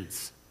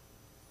friends.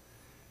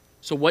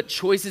 So what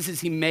choices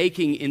is he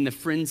making in the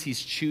friends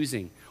he's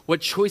choosing? What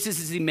choices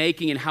is he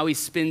making in how he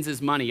spends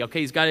his money?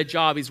 Okay, he's got a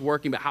job, he's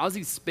working, but how is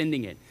he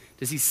spending it?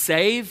 Does he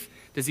save?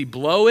 Does he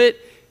blow it?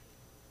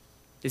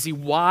 Is he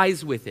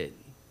wise with it?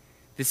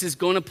 This is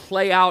going to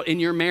play out in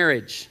your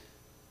marriage.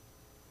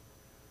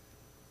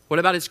 What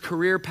about his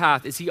career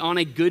path? Is he on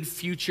a good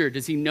future?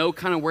 Does he know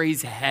kind of where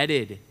he's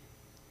headed?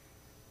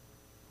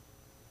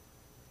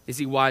 Is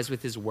he wise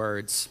with his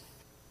words?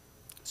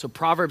 So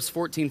Proverbs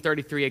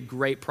 14:33, a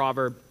great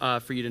proverb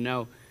for you to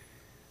know.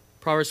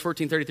 Proverbs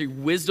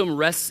 14:33, wisdom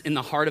rests in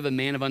the heart of a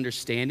man of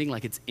understanding,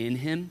 like it's in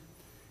him.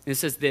 And it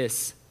says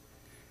this,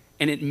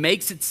 and it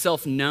makes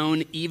itself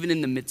known even in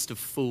the midst of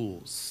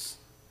fools.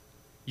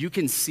 You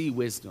can see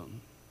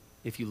wisdom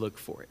if you look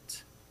for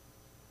it.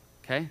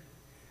 Okay?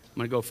 I'm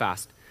going to go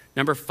fast.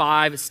 Number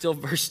 5 is still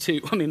verse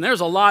 2. I mean, there's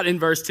a lot in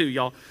verse 2,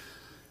 y'all.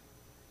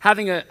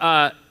 Having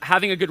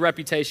a good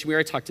reputation, we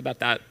already talked about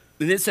that.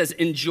 And it says,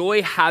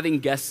 enjoy having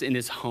guests in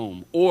his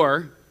home.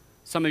 Or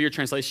some of your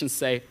translations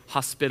say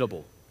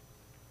hospitable.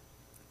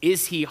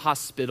 Is he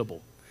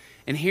hospitable?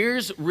 And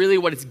here's really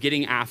what it's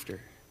getting after,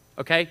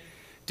 okay?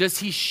 Does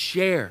he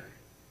share?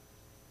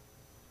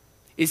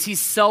 Is he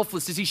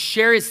selfless? Does he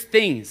share his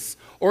things?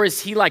 Or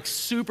is he like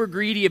super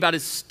greedy about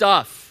his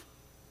stuff?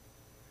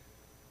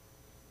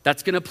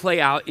 That's going to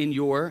play out in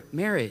your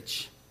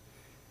marriage.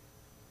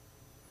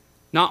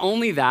 Not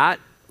only that,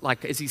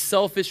 like, is he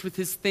selfish with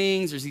his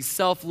things, or is he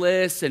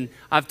selfless? And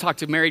I've talked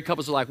to married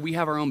couples who are like, we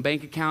have our own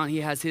bank account.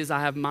 He has his, I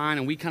have mine,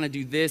 and we kind of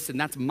do this, and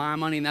that's my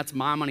money, and that's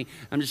my money.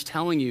 I'm just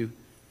telling you,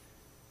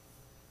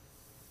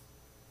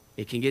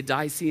 it can get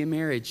dicey in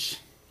marriage.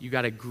 You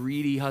got a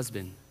greedy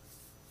husband.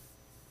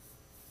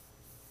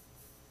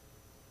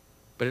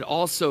 But it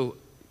also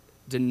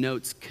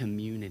denotes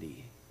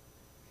community.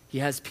 He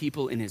has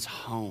people in his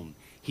home.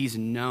 He's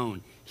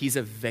known. He's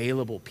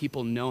available.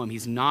 People know him.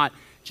 He's not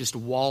just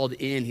walled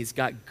in. He's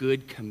got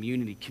good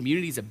community.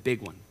 Community is a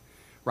big one,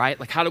 right?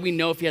 Like, how do we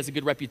know if he has a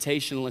good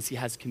reputation unless he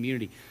has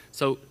community?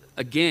 So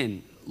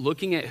again,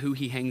 looking at who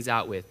he hangs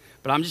out with.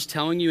 But I'm just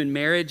telling you, in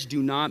marriage,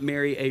 do not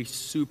marry a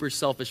super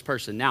selfish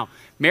person. Now,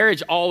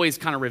 marriage always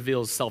kind of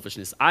reveals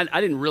selfishness. I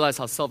didn't realize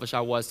how selfish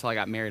I was till I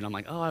got married. I'm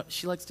like, oh,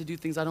 she likes to do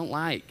things I don't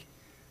like.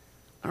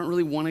 I don't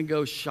really want to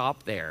go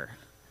shop there.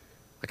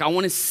 Like, I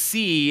want to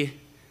see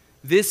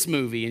this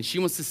movie, and she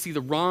wants to see the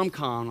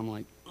rom-com. I'm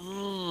like,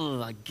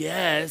 oh, I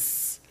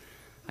guess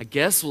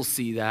we'll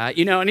see that.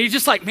 You know, and he's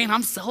just like, man,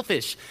 I'm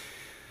selfish.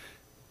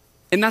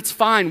 And that's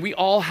fine. We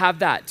all have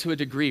that to a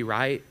degree,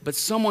 right? But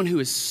someone who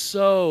is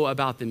so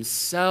about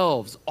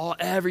themselves,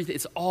 everything,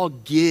 it's all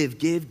give,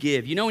 give,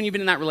 give. You know, when you've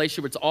been in that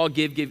relationship where it's all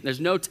give, give, there's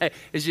no,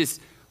 it's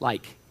just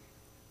like,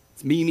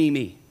 it's me, me,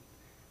 me.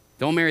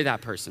 Don't marry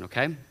that person,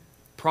 okay?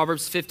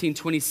 Proverbs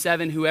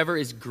 15:27, whoever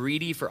is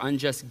greedy for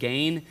unjust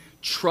gain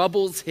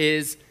troubles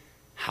his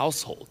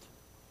household.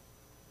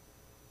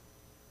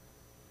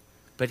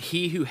 But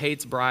he who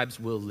hates bribes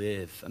will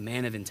live, a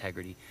man of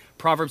integrity.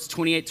 Proverbs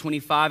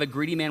 28:25, a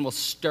greedy man will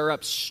stir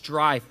up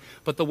strife,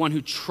 but the one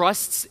who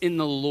trusts in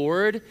the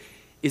Lord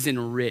is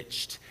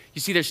enriched.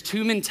 You see, there's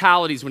two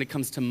mentalities when it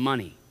comes to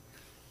money.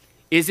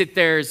 Is it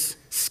there's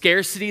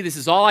scarcity, this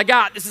is all I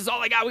got,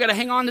 we gotta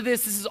hang on to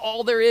this is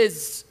all there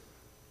is.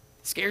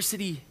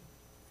 Scarcity.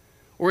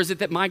 Or is it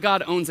that my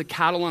God owns a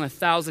cattle on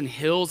 1,000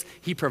 hills,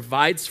 he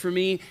provides for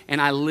me,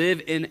 and I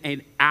live in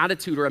an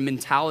attitude or a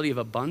mentality of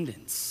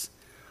abundance?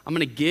 I'm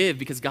gonna give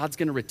because God's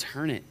gonna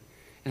return it.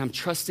 and I'm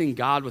trusting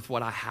God with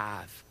what I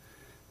have.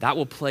 That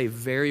will play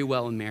very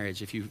well in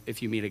marriage if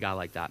you meet a guy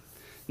like that.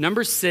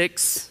 Number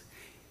 6,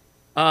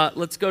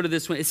 let's go to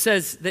this one. It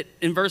says that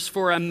in verse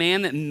 4, a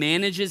man that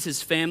manages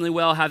his family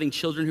well, having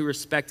children who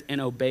respect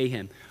and obey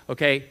him.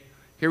 Okay,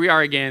 here we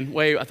are again.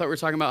 Wait, I thought we were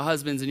talking about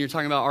husbands and you're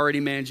talking about already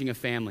managing a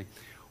family.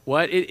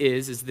 What it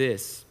is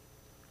this.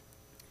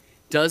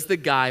 Does the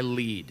guy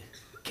lead?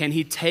 Can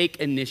he take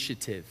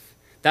initiative?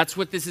 That's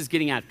what this is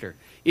getting after.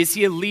 Is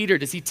he a leader?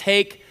 Does he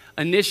take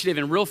initiative?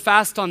 And real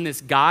fast on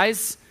this,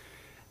 guys,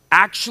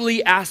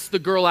 actually ask the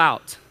girl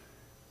out.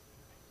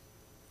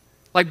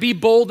 Like, be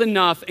bold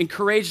enough and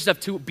courageous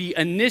enough to be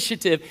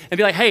initiative and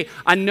be like, hey,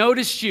 I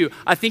noticed you.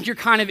 I think you're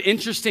kind of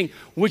interesting.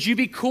 Would you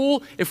be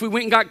cool if we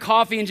went and got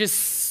coffee and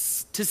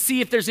just to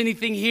see if there's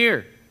anything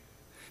here?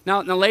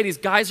 Now, ladies,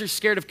 guys are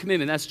scared of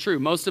commitment. That's true.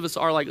 Most of us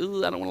are like,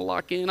 ooh, I don't want to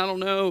lock in. I don't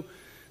know.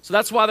 So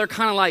that's why they're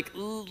kind of like,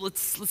 ooh,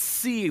 let's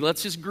see.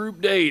 Let's just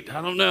group date.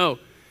 I don't know.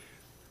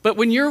 But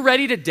when you're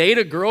ready to date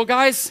a girl,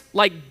 guys,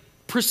 like,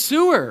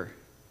 pursue her.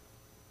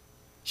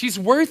 She's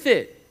worth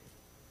it.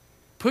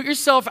 Put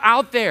yourself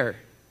out there.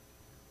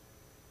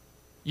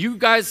 You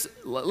guys,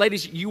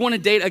 ladies, you want to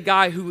date a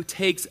guy who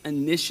takes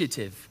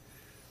initiative.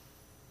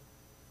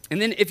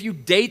 And then if you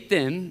date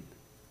them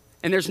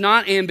and there's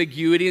not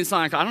ambiguity, it's not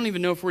like, I don't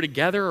even know if we're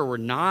together or we're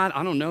not.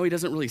 I don't know. He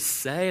doesn't really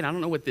say it. I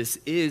don't know what this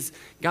is.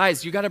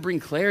 Guys, you got to bring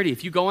clarity.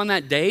 If you go on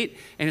that date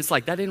and it's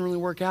like, that didn't really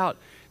work out,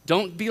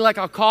 don't be like,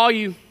 I'll call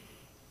you.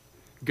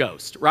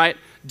 Ghost, right?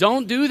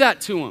 Don't do that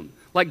to him.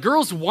 Like,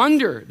 girls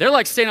wonder. They're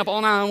like staying up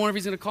all night. I wonder if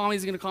he's going to call me.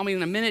 Is he going to call me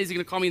in a minute? Is he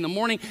going to call me in the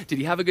morning? Did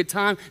he have a good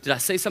time? Did I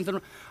say something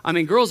wrong? I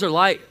mean, girls are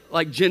like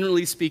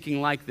generally speaking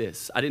like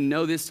this. I didn't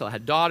know this till I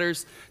had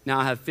daughters. Now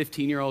I have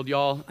 15-year-old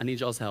y'all. I need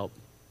y'all's help.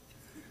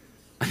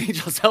 I need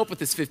y'all's help with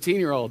this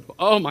 15-year-old.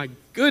 Oh my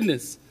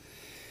goodness.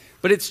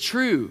 But it's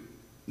true.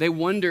 They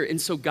wonder.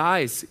 And so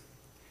guys,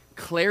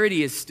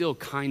 clarity is still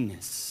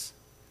kindness.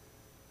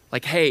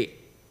 Like, hey,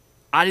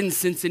 I didn't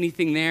sense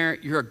anything there.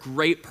 You're a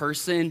great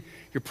person.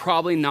 You're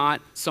probably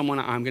not someone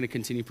I'm going to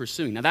continue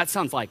pursuing. Now, that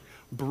sounds like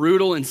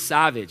brutal and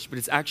savage, but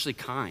it's actually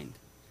kind.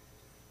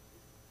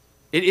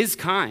 It is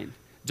kind.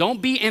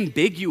 Don't be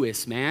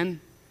ambiguous,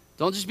 man.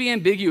 Don't just be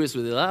ambiguous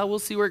with it. We'll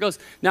see where it goes.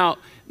 Now,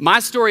 my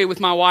story with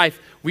my wife,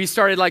 we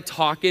started like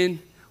talking.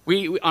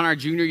 We on our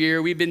junior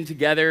year, we've been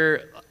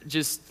together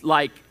just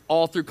like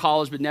all through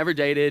college, but never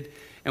dated.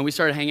 And we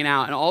started hanging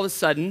out. And all of a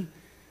sudden,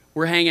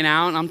 we're hanging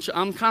out, and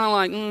I'm kind of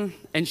like,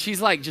 And she's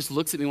like, just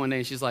looks at me one day,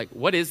 and she's like,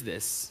 what is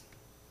this?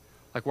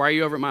 Like, why are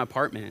you over at my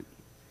apartment?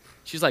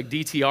 She's like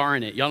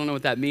DTRing it. Y'all don't know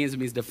what that means. It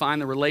means define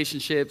the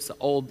relationships, the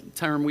old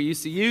term we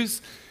used to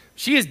use.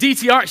 She is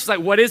DTR. She's like,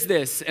 what is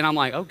this? And I'm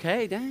like,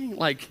 okay, dang,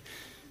 like,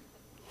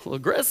 a little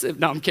aggressive.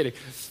 No, I'm kidding.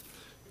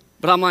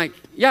 But I'm like,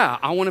 yeah,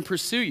 I want to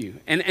pursue you.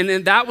 And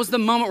then that was the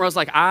moment where I was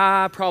like,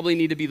 I probably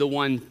need to be the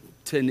one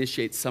to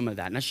initiate some of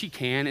that. Now, she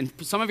can, and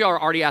some of y'all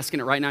are already asking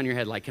it right now in your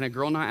head, like, can a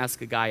girl not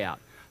ask a guy out?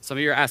 Some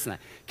of you are asking that.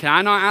 Can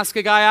I not ask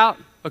a guy out?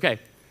 Okay.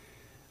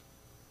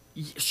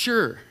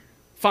 Sure.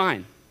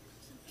 Fine.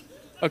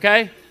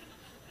 Okay?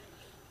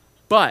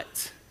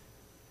 But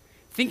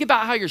think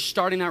about how you're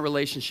starting that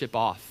relationship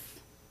off.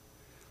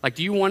 Like,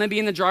 do you want to be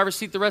in the driver's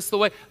seat the rest of the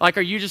way? Like,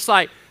 are you just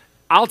like,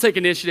 I'll take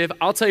initiative,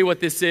 I'll tell you what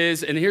this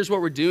is, and here's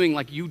what we're doing.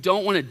 Like, you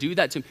don't want to do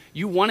that to him.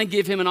 You want to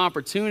give him an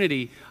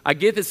opportunity. I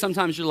get that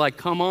sometimes you're like,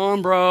 come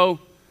on, bro,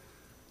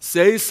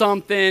 say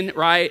something,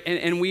 right?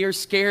 And we are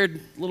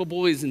scared little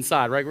boys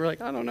inside, right? We're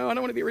like, I don't know, I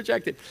don't want to be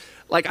rejected.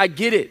 Like, I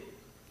get it.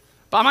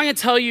 But I'm not going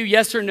to tell you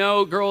yes or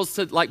no, girls,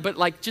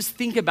 but just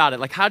think about it.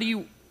 Like,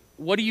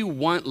 what do you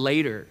want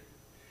later?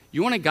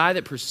 You want a guy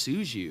that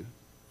pursues you.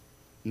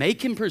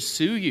 Make him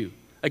pursue you.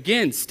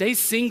 Again, stay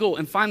single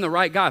and find the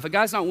right guy. If a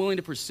guy's not willing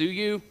to pursue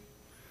you,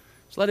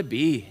 just let it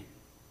be.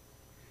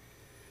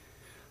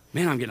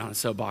 Man, I'm getting on a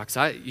soapbox.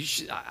 I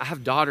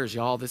have daughters,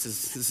 y'all. This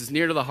is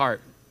near to the heart.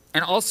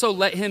 And also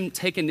let him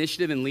take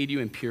initiative and lead you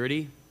in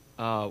purity.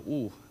 That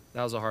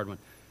was a hard one.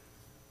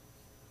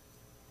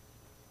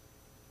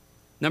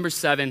 Number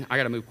 7, I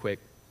got to move quick.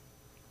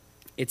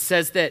 It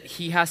says that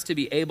he has to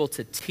be able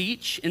to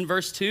teach in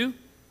verse 2.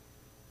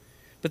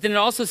 But then it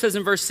also says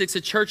in verse 6,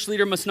 a church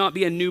leader must not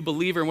be a new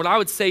believer. And what I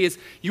would say is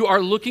you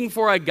are looking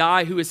for a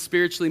guy who is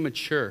spiritually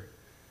mature.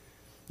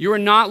 You are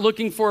not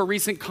looking for a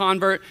recent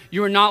convert.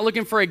 You are not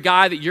looking for a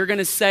guy that you're going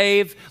to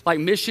save, like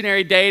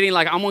missionary dating,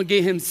 like I'm going to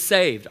get him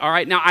saved, all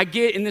right? Now, I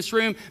get in this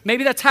room,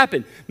 maybe that's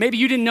happened. Maybe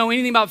you didn't know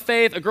anything about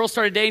faith. A girl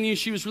started dating you.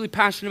 She was really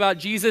passionate about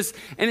Jesus,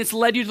 and it's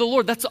led you to the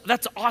Lord.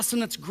 That's awesome.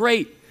 That's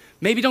great.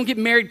 Maybe don't get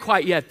married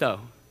quite yet, though.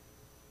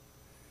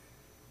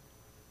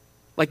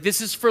 Like,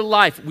 this is for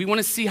life. We want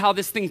to see how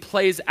this thing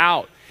plays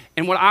out.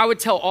 And what I would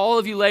tell all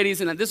of you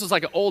ladies, and this was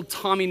like an old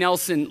Tommy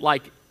Nelson,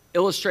 like,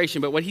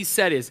 illustration, but what he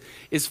said is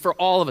for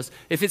all of us.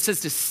 If it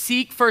says to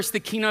seek first the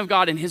kingdom of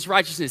God and his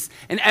righteousness,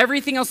 and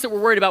everything else that we're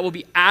worried about will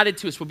be added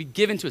to us, will be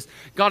given to us.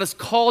 God has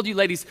called you,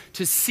 ladies,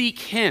 to seek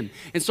him.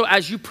 And so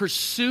as you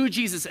pursue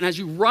Jesus and as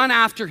you run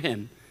after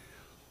him,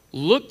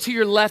 look to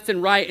your left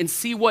and right and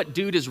see what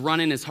dude is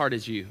running as hard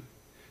as you.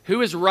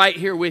 Who is right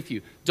here with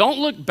you? Don't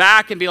look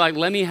back and be like,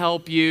 let me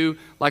help you.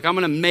 Like, I'm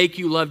going to make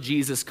you love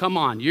Jesus. Come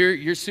on,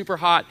 you're super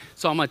hot,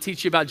 so I'm going to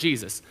teach you about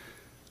Jesus.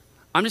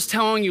 I'm just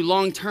telling you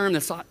long term,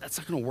 that's not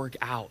going to work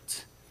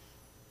out.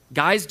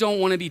 Guys don't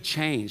want to be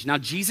changed. Now,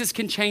 Jesus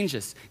can change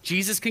us.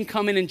 Jesus can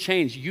come in and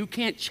change. You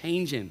can't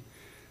change him.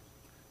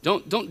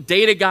 Don't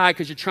date a guy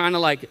because you're trying to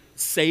like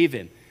save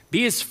him.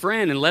 Be his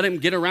friend and let him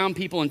get around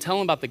people and tell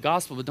him about the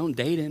gospel, but don't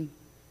date him.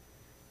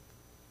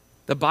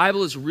 The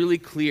Bible is really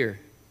clear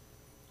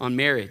on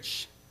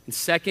marriage. In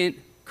 2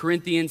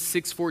 Corinthians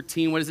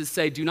 6:14, what does it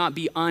say? Do not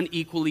be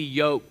unequally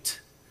yoked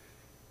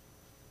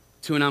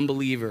to an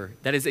unbeliever.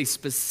 That is a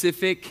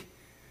specific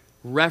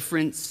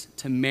reference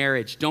to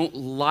marriage. Don't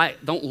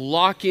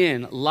lock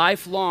in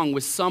lifelong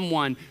with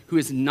someone who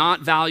is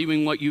not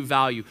valuing what you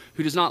value,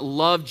 who does not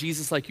love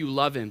Jesus like you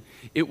love him.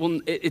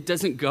 It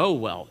doesn't go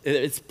well.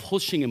 It's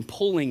pushing and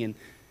pulling, and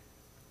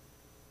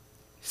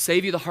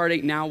save you the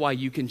heartache now while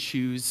you can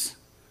choose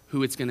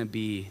who it's going to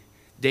be.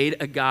 Date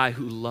a guy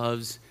who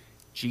loves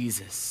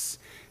Jesus.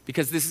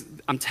 Because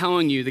I'm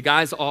telling you, the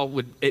guys all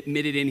would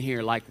admit it in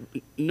here, like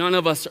none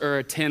of us are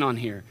a 10 on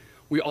here.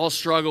 We all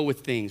struggle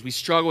with things. We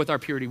struggle with our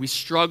purity. We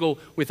struggle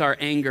with our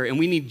anger, and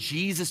we need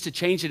Jesus to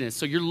change it in us.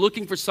 So you're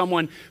looking for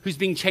someone who's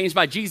being changed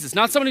by Jesus,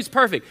 not someone who's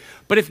perfect.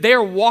 But if they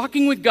are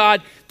walking with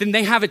God, then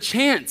they have a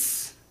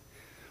chance.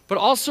 But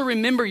also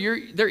remember,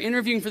 they're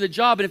interviewing for the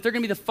job, and if they're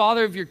going to be the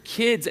father of your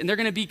kids, and they're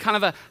going to be kind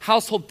of a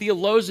household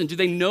theologian, do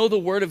they know the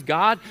Word of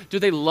God? Do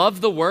they love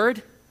the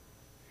Word?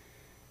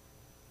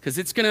 Because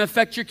it's going to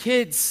affect your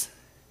kids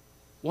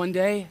one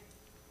day.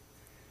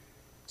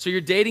 So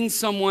you're dating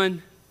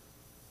someone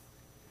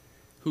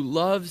who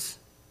loves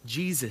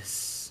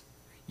Jesus.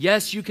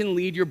 Yes, you can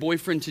lead your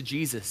boyfriend to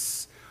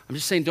Jesus. I'm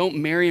just saying, don't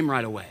marry him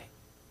right away.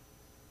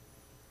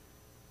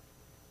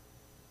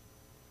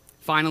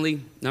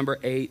 Finally, number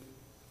 8,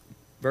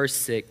 verse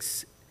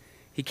 6.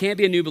 He can't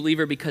be a new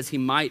believer because he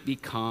might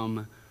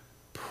become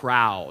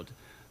proud.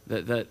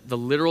 The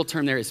literal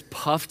term there is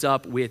puffed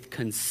up with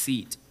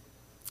conceit.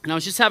 And I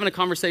was just having a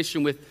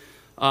conversation with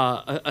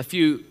a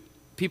few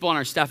people on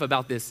our staff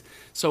about this.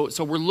 So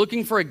we're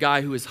looking for a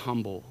guy who is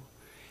humble.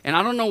 And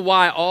I don't know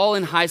why all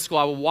in high school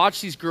I would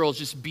watch these girls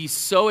just be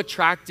so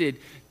attracted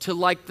to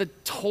like the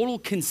total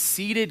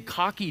conceited,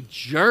 cocky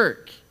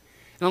jerk.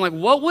 And I'm like,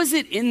 what was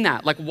it in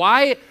that? Like,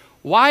 why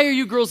are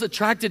you girls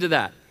attracted to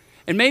that?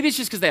 And maybe it's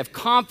just because they have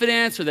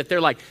confidence or that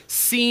they're like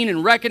seen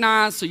and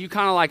recognized, so you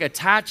kind of like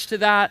attach to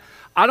that.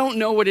 I don't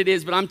know what it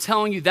is, but I'm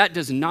telling you, that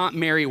does not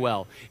marry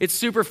well. It's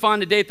super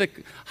fun to date the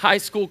high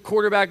school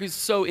quarterback who's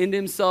so into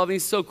himself and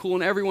he's so cool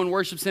and everyone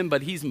worships him,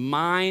 but he's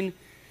mine.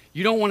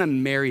 You don't want to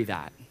marry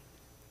that.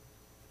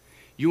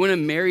 You want to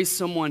marry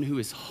someone who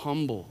is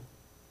humble.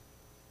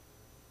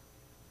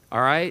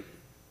 All right?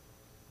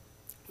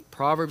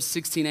 Proverbs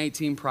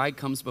 16:18, pride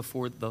comes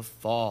before the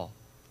fall.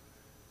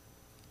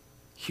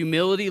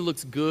 Humility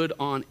looks good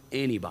on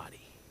anybody.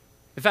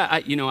 In fact,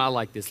 I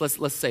like this.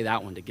 Let's say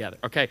that one together.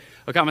 Okay,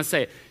 I'm going to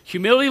say it.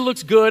 Humility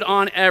looks good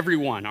on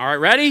everyone. All right,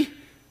 ready?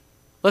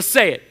 Let's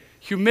say it.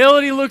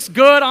 Humility looks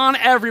good on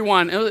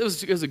everyone. It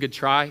was a good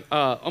try.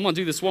 I'm going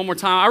to do this one more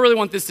time. I really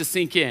want this to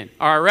sink in.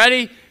 All right,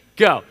 ready?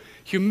 Go.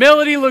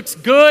 Humility looks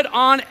good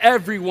on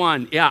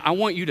everyone. Yeah, I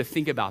want you to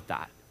think about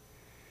that.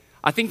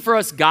 I think for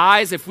us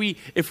guys, if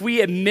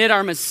we admit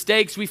our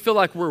mistakes, we feel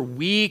like we're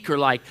weak or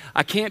like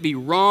I can't be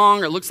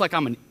wrong or it looks like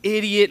I'm an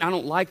idiot. I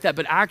don't like that.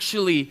 But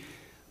actually,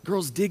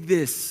 girls dig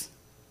this.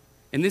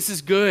 And this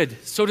is good.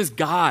 So does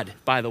God,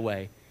 by the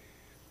way.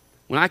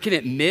 When I can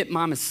admit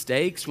my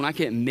mistakes, when I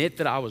can admit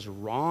that I was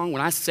wrong,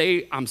 when I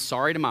say I'm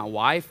sorry to my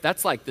wife,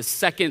 that's like the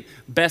second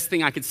best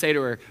thing I could say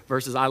to her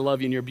versus I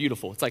love you and you're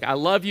beautiful. It's like, I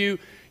love you.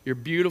 You're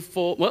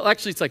beautiful. Well,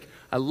 actually, it's like,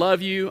 I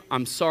love you.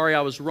 I'm sorry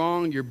I was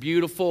wrong. You're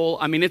beautiful.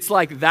 I mean, it's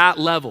like that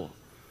level.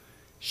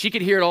 She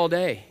could hear it all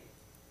day.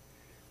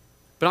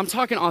 But I'm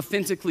talking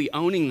authentically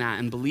owning that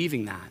and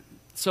believing that.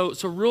 So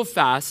real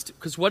fast,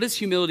 because what does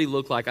humility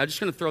look like? I'm just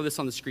going to throw this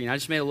on the screen. I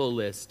just made a little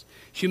list.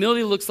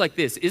 Humility looks like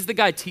this. Is the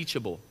guy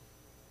teachable?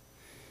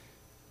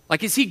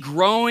 Like, is he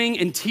growing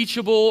and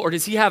teachable, or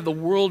does he have the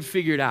world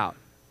figured out?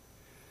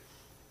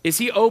 Is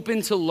he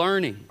open to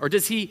learning? Or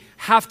does he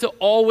have to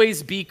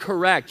always be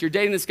correct? You're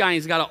dating this guy and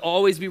he's got to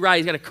always be right.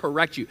 He's got to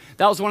correct you.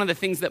 That was one of the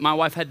things that my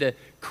wife had to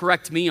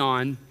correct me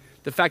on,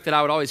 the fact that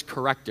I would always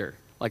correct her.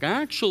 Like,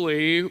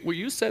 actually, well,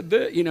 you said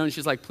that, and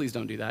she's like, please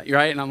don't do that,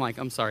 right? And I'm like,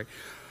 I'm sorry.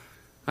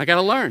 I got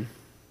to learn.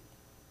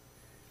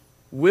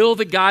 Will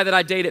the guy that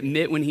I date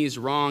admit when he's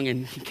wrong,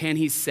 and can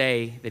he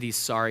say that he's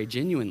sorry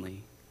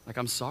genuinely? Like,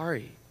 I'm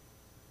sorry.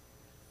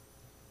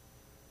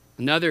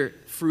 Another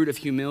fruit of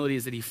humility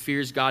is that he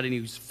fears God and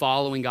he's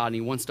following God and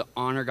he wants to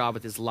honor God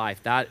with his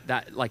life.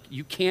 That like,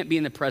 you can't be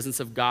in the presence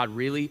of God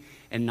really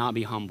and not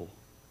be humble.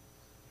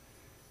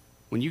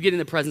 When you get in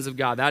the presence of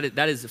God,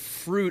 that is the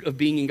fruit of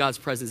being in God's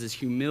presence, is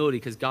humility,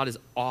 because God is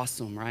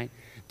awesome, right?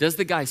 Does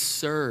the guy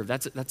serve?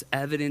 That's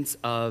evidence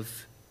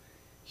of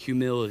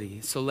humility.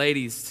 So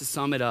ladies, to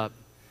sum it up,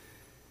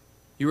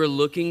 you are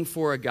looking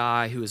for a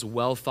guy who is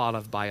well thought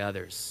of by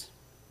others,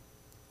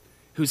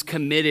 who's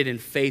committed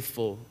and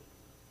faithful,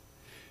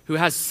 who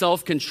has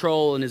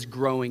self-control and is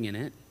growing in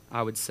it,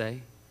 I would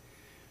say,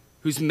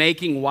 who's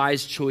making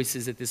wise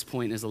choices at this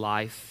point in his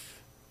life,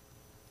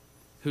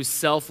 who's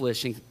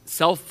selfless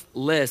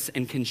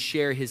and can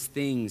share his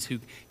things, who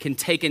can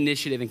take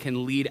initiative and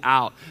can lead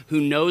out, who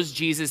knows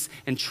Jesus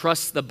and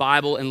trusts the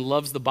Bible and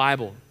loves the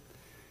Bible,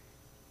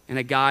 and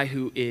a guy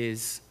who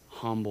is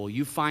humble.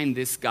 You find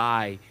this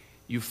guy,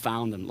 you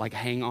found him. Like,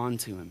 hang on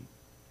to him.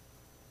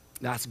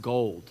 That's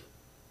gold.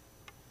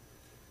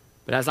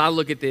 But as I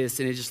look at this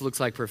and it just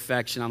looks like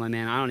perfection, I'm like,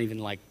 man, I don't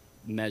even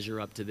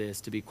measure up to this,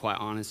 to be quite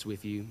honest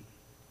with you.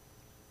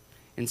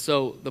 And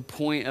so the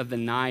point of the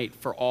night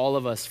for all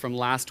of us from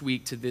last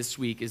week to this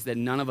week is that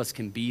none of us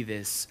can be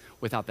this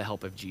without the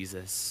help of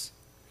Jesus.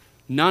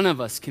 None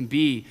of us can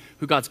be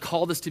who God's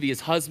called us to be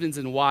as husbands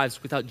and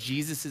wives without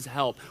Jesus'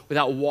 help,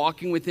 without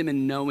walking with him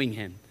and knowing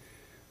him.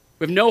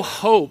 We have no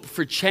hope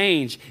for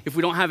change if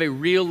we don't have a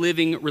real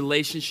living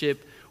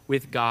relationship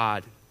with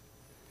God.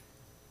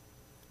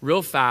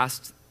 Real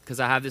fast, because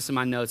I have this in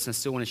my notes and I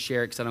still want to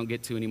share it because I don't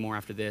get to anymore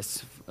after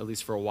this, at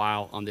least for a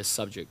while on this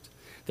subject.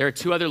 There are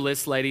two other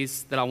lists,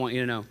 ladies, that I want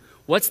you to know.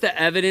 What's the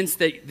evidence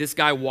that this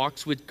guy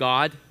walks with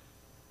God?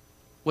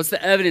 What's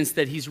the evidence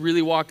that he's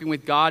really walking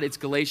with God? It's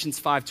Galatians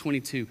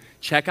 5:22.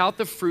 Check out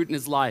the fruit in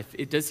his life.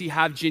 Does he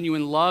have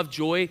genuine love,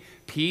 joy,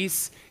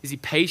 peace? Is he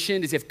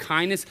patient? Does he have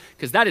kindness?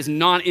 Because that is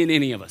not in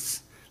any of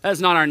us. That is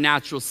not our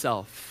natural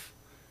self.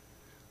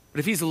 But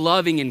if he's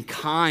loving and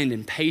kind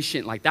and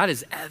patient, that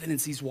is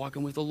evidence he's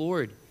walking with the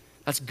Lord.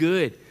 That's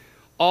good.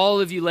 All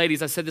of you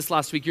ladies, I said this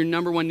last week, your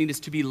number one need is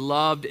to be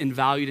loved and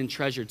valued and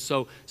treasured.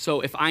 So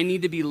if I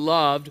need to be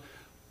loved,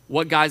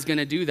 what guy's going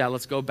to do that?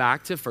 Let's go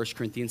back to 1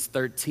 Corinthians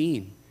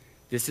 13.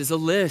 This is a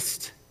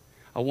list.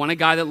 I want a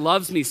guy that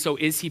loves me. So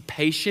is he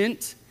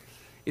patient?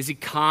 Is he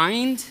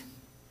kind?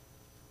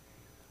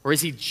 Or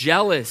is he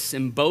jealous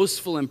and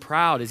boastful and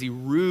proud? Is he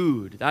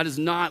rude? That is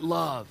not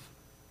love.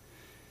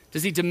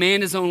 Does he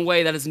demand his own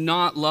way? That is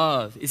not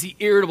love. Is he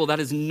irritable?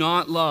 That is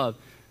not love.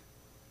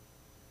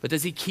 But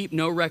does he keep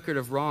no record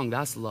of wrong?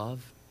 That's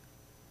love.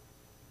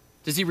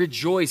 Does he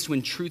rejoice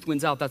when truth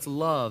wins out? That's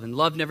love. And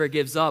love never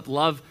gives up.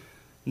 Love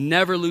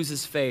never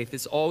loses faith.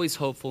 It's always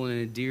hopeful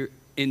and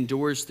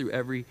endures through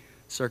every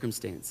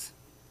circumstance.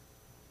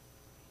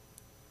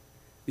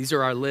 These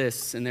are our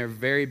lists, and they're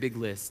very big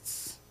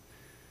lists.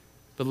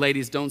 But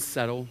ladies, don't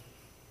settle.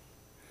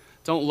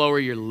 Don't lower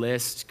your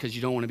list because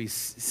you don't want to be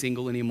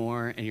single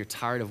anymore and you're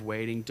tired of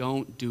waiting.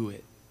 Don't do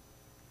it.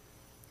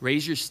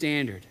 Raise your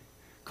standard.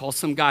 Call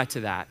some guy to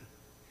that.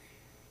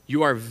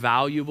 You are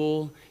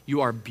valuable.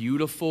 You are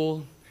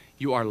beautiful.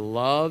 You are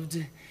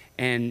loved.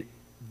 And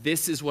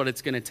this is what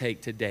it's going to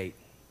take to date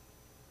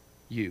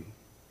you.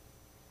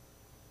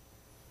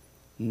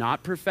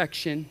 Not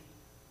perfection.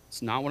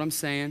 It's not what I'm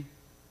saying.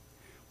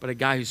 But a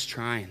guy who's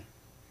trying.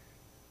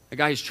 A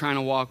guy who's trying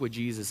to walk with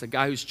Jesus. A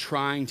guy who's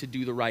trying to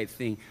do the right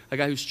thing. A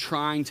guy who's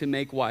trying to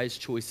make wise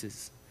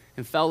choices.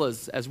 And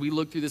fellas, as we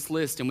look through this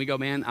list and we go,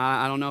 man,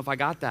 I don't know if I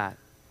got that.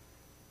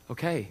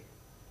 Okay.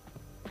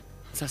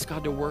 Let's ask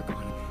God to work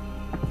on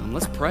it.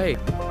 Let's pray.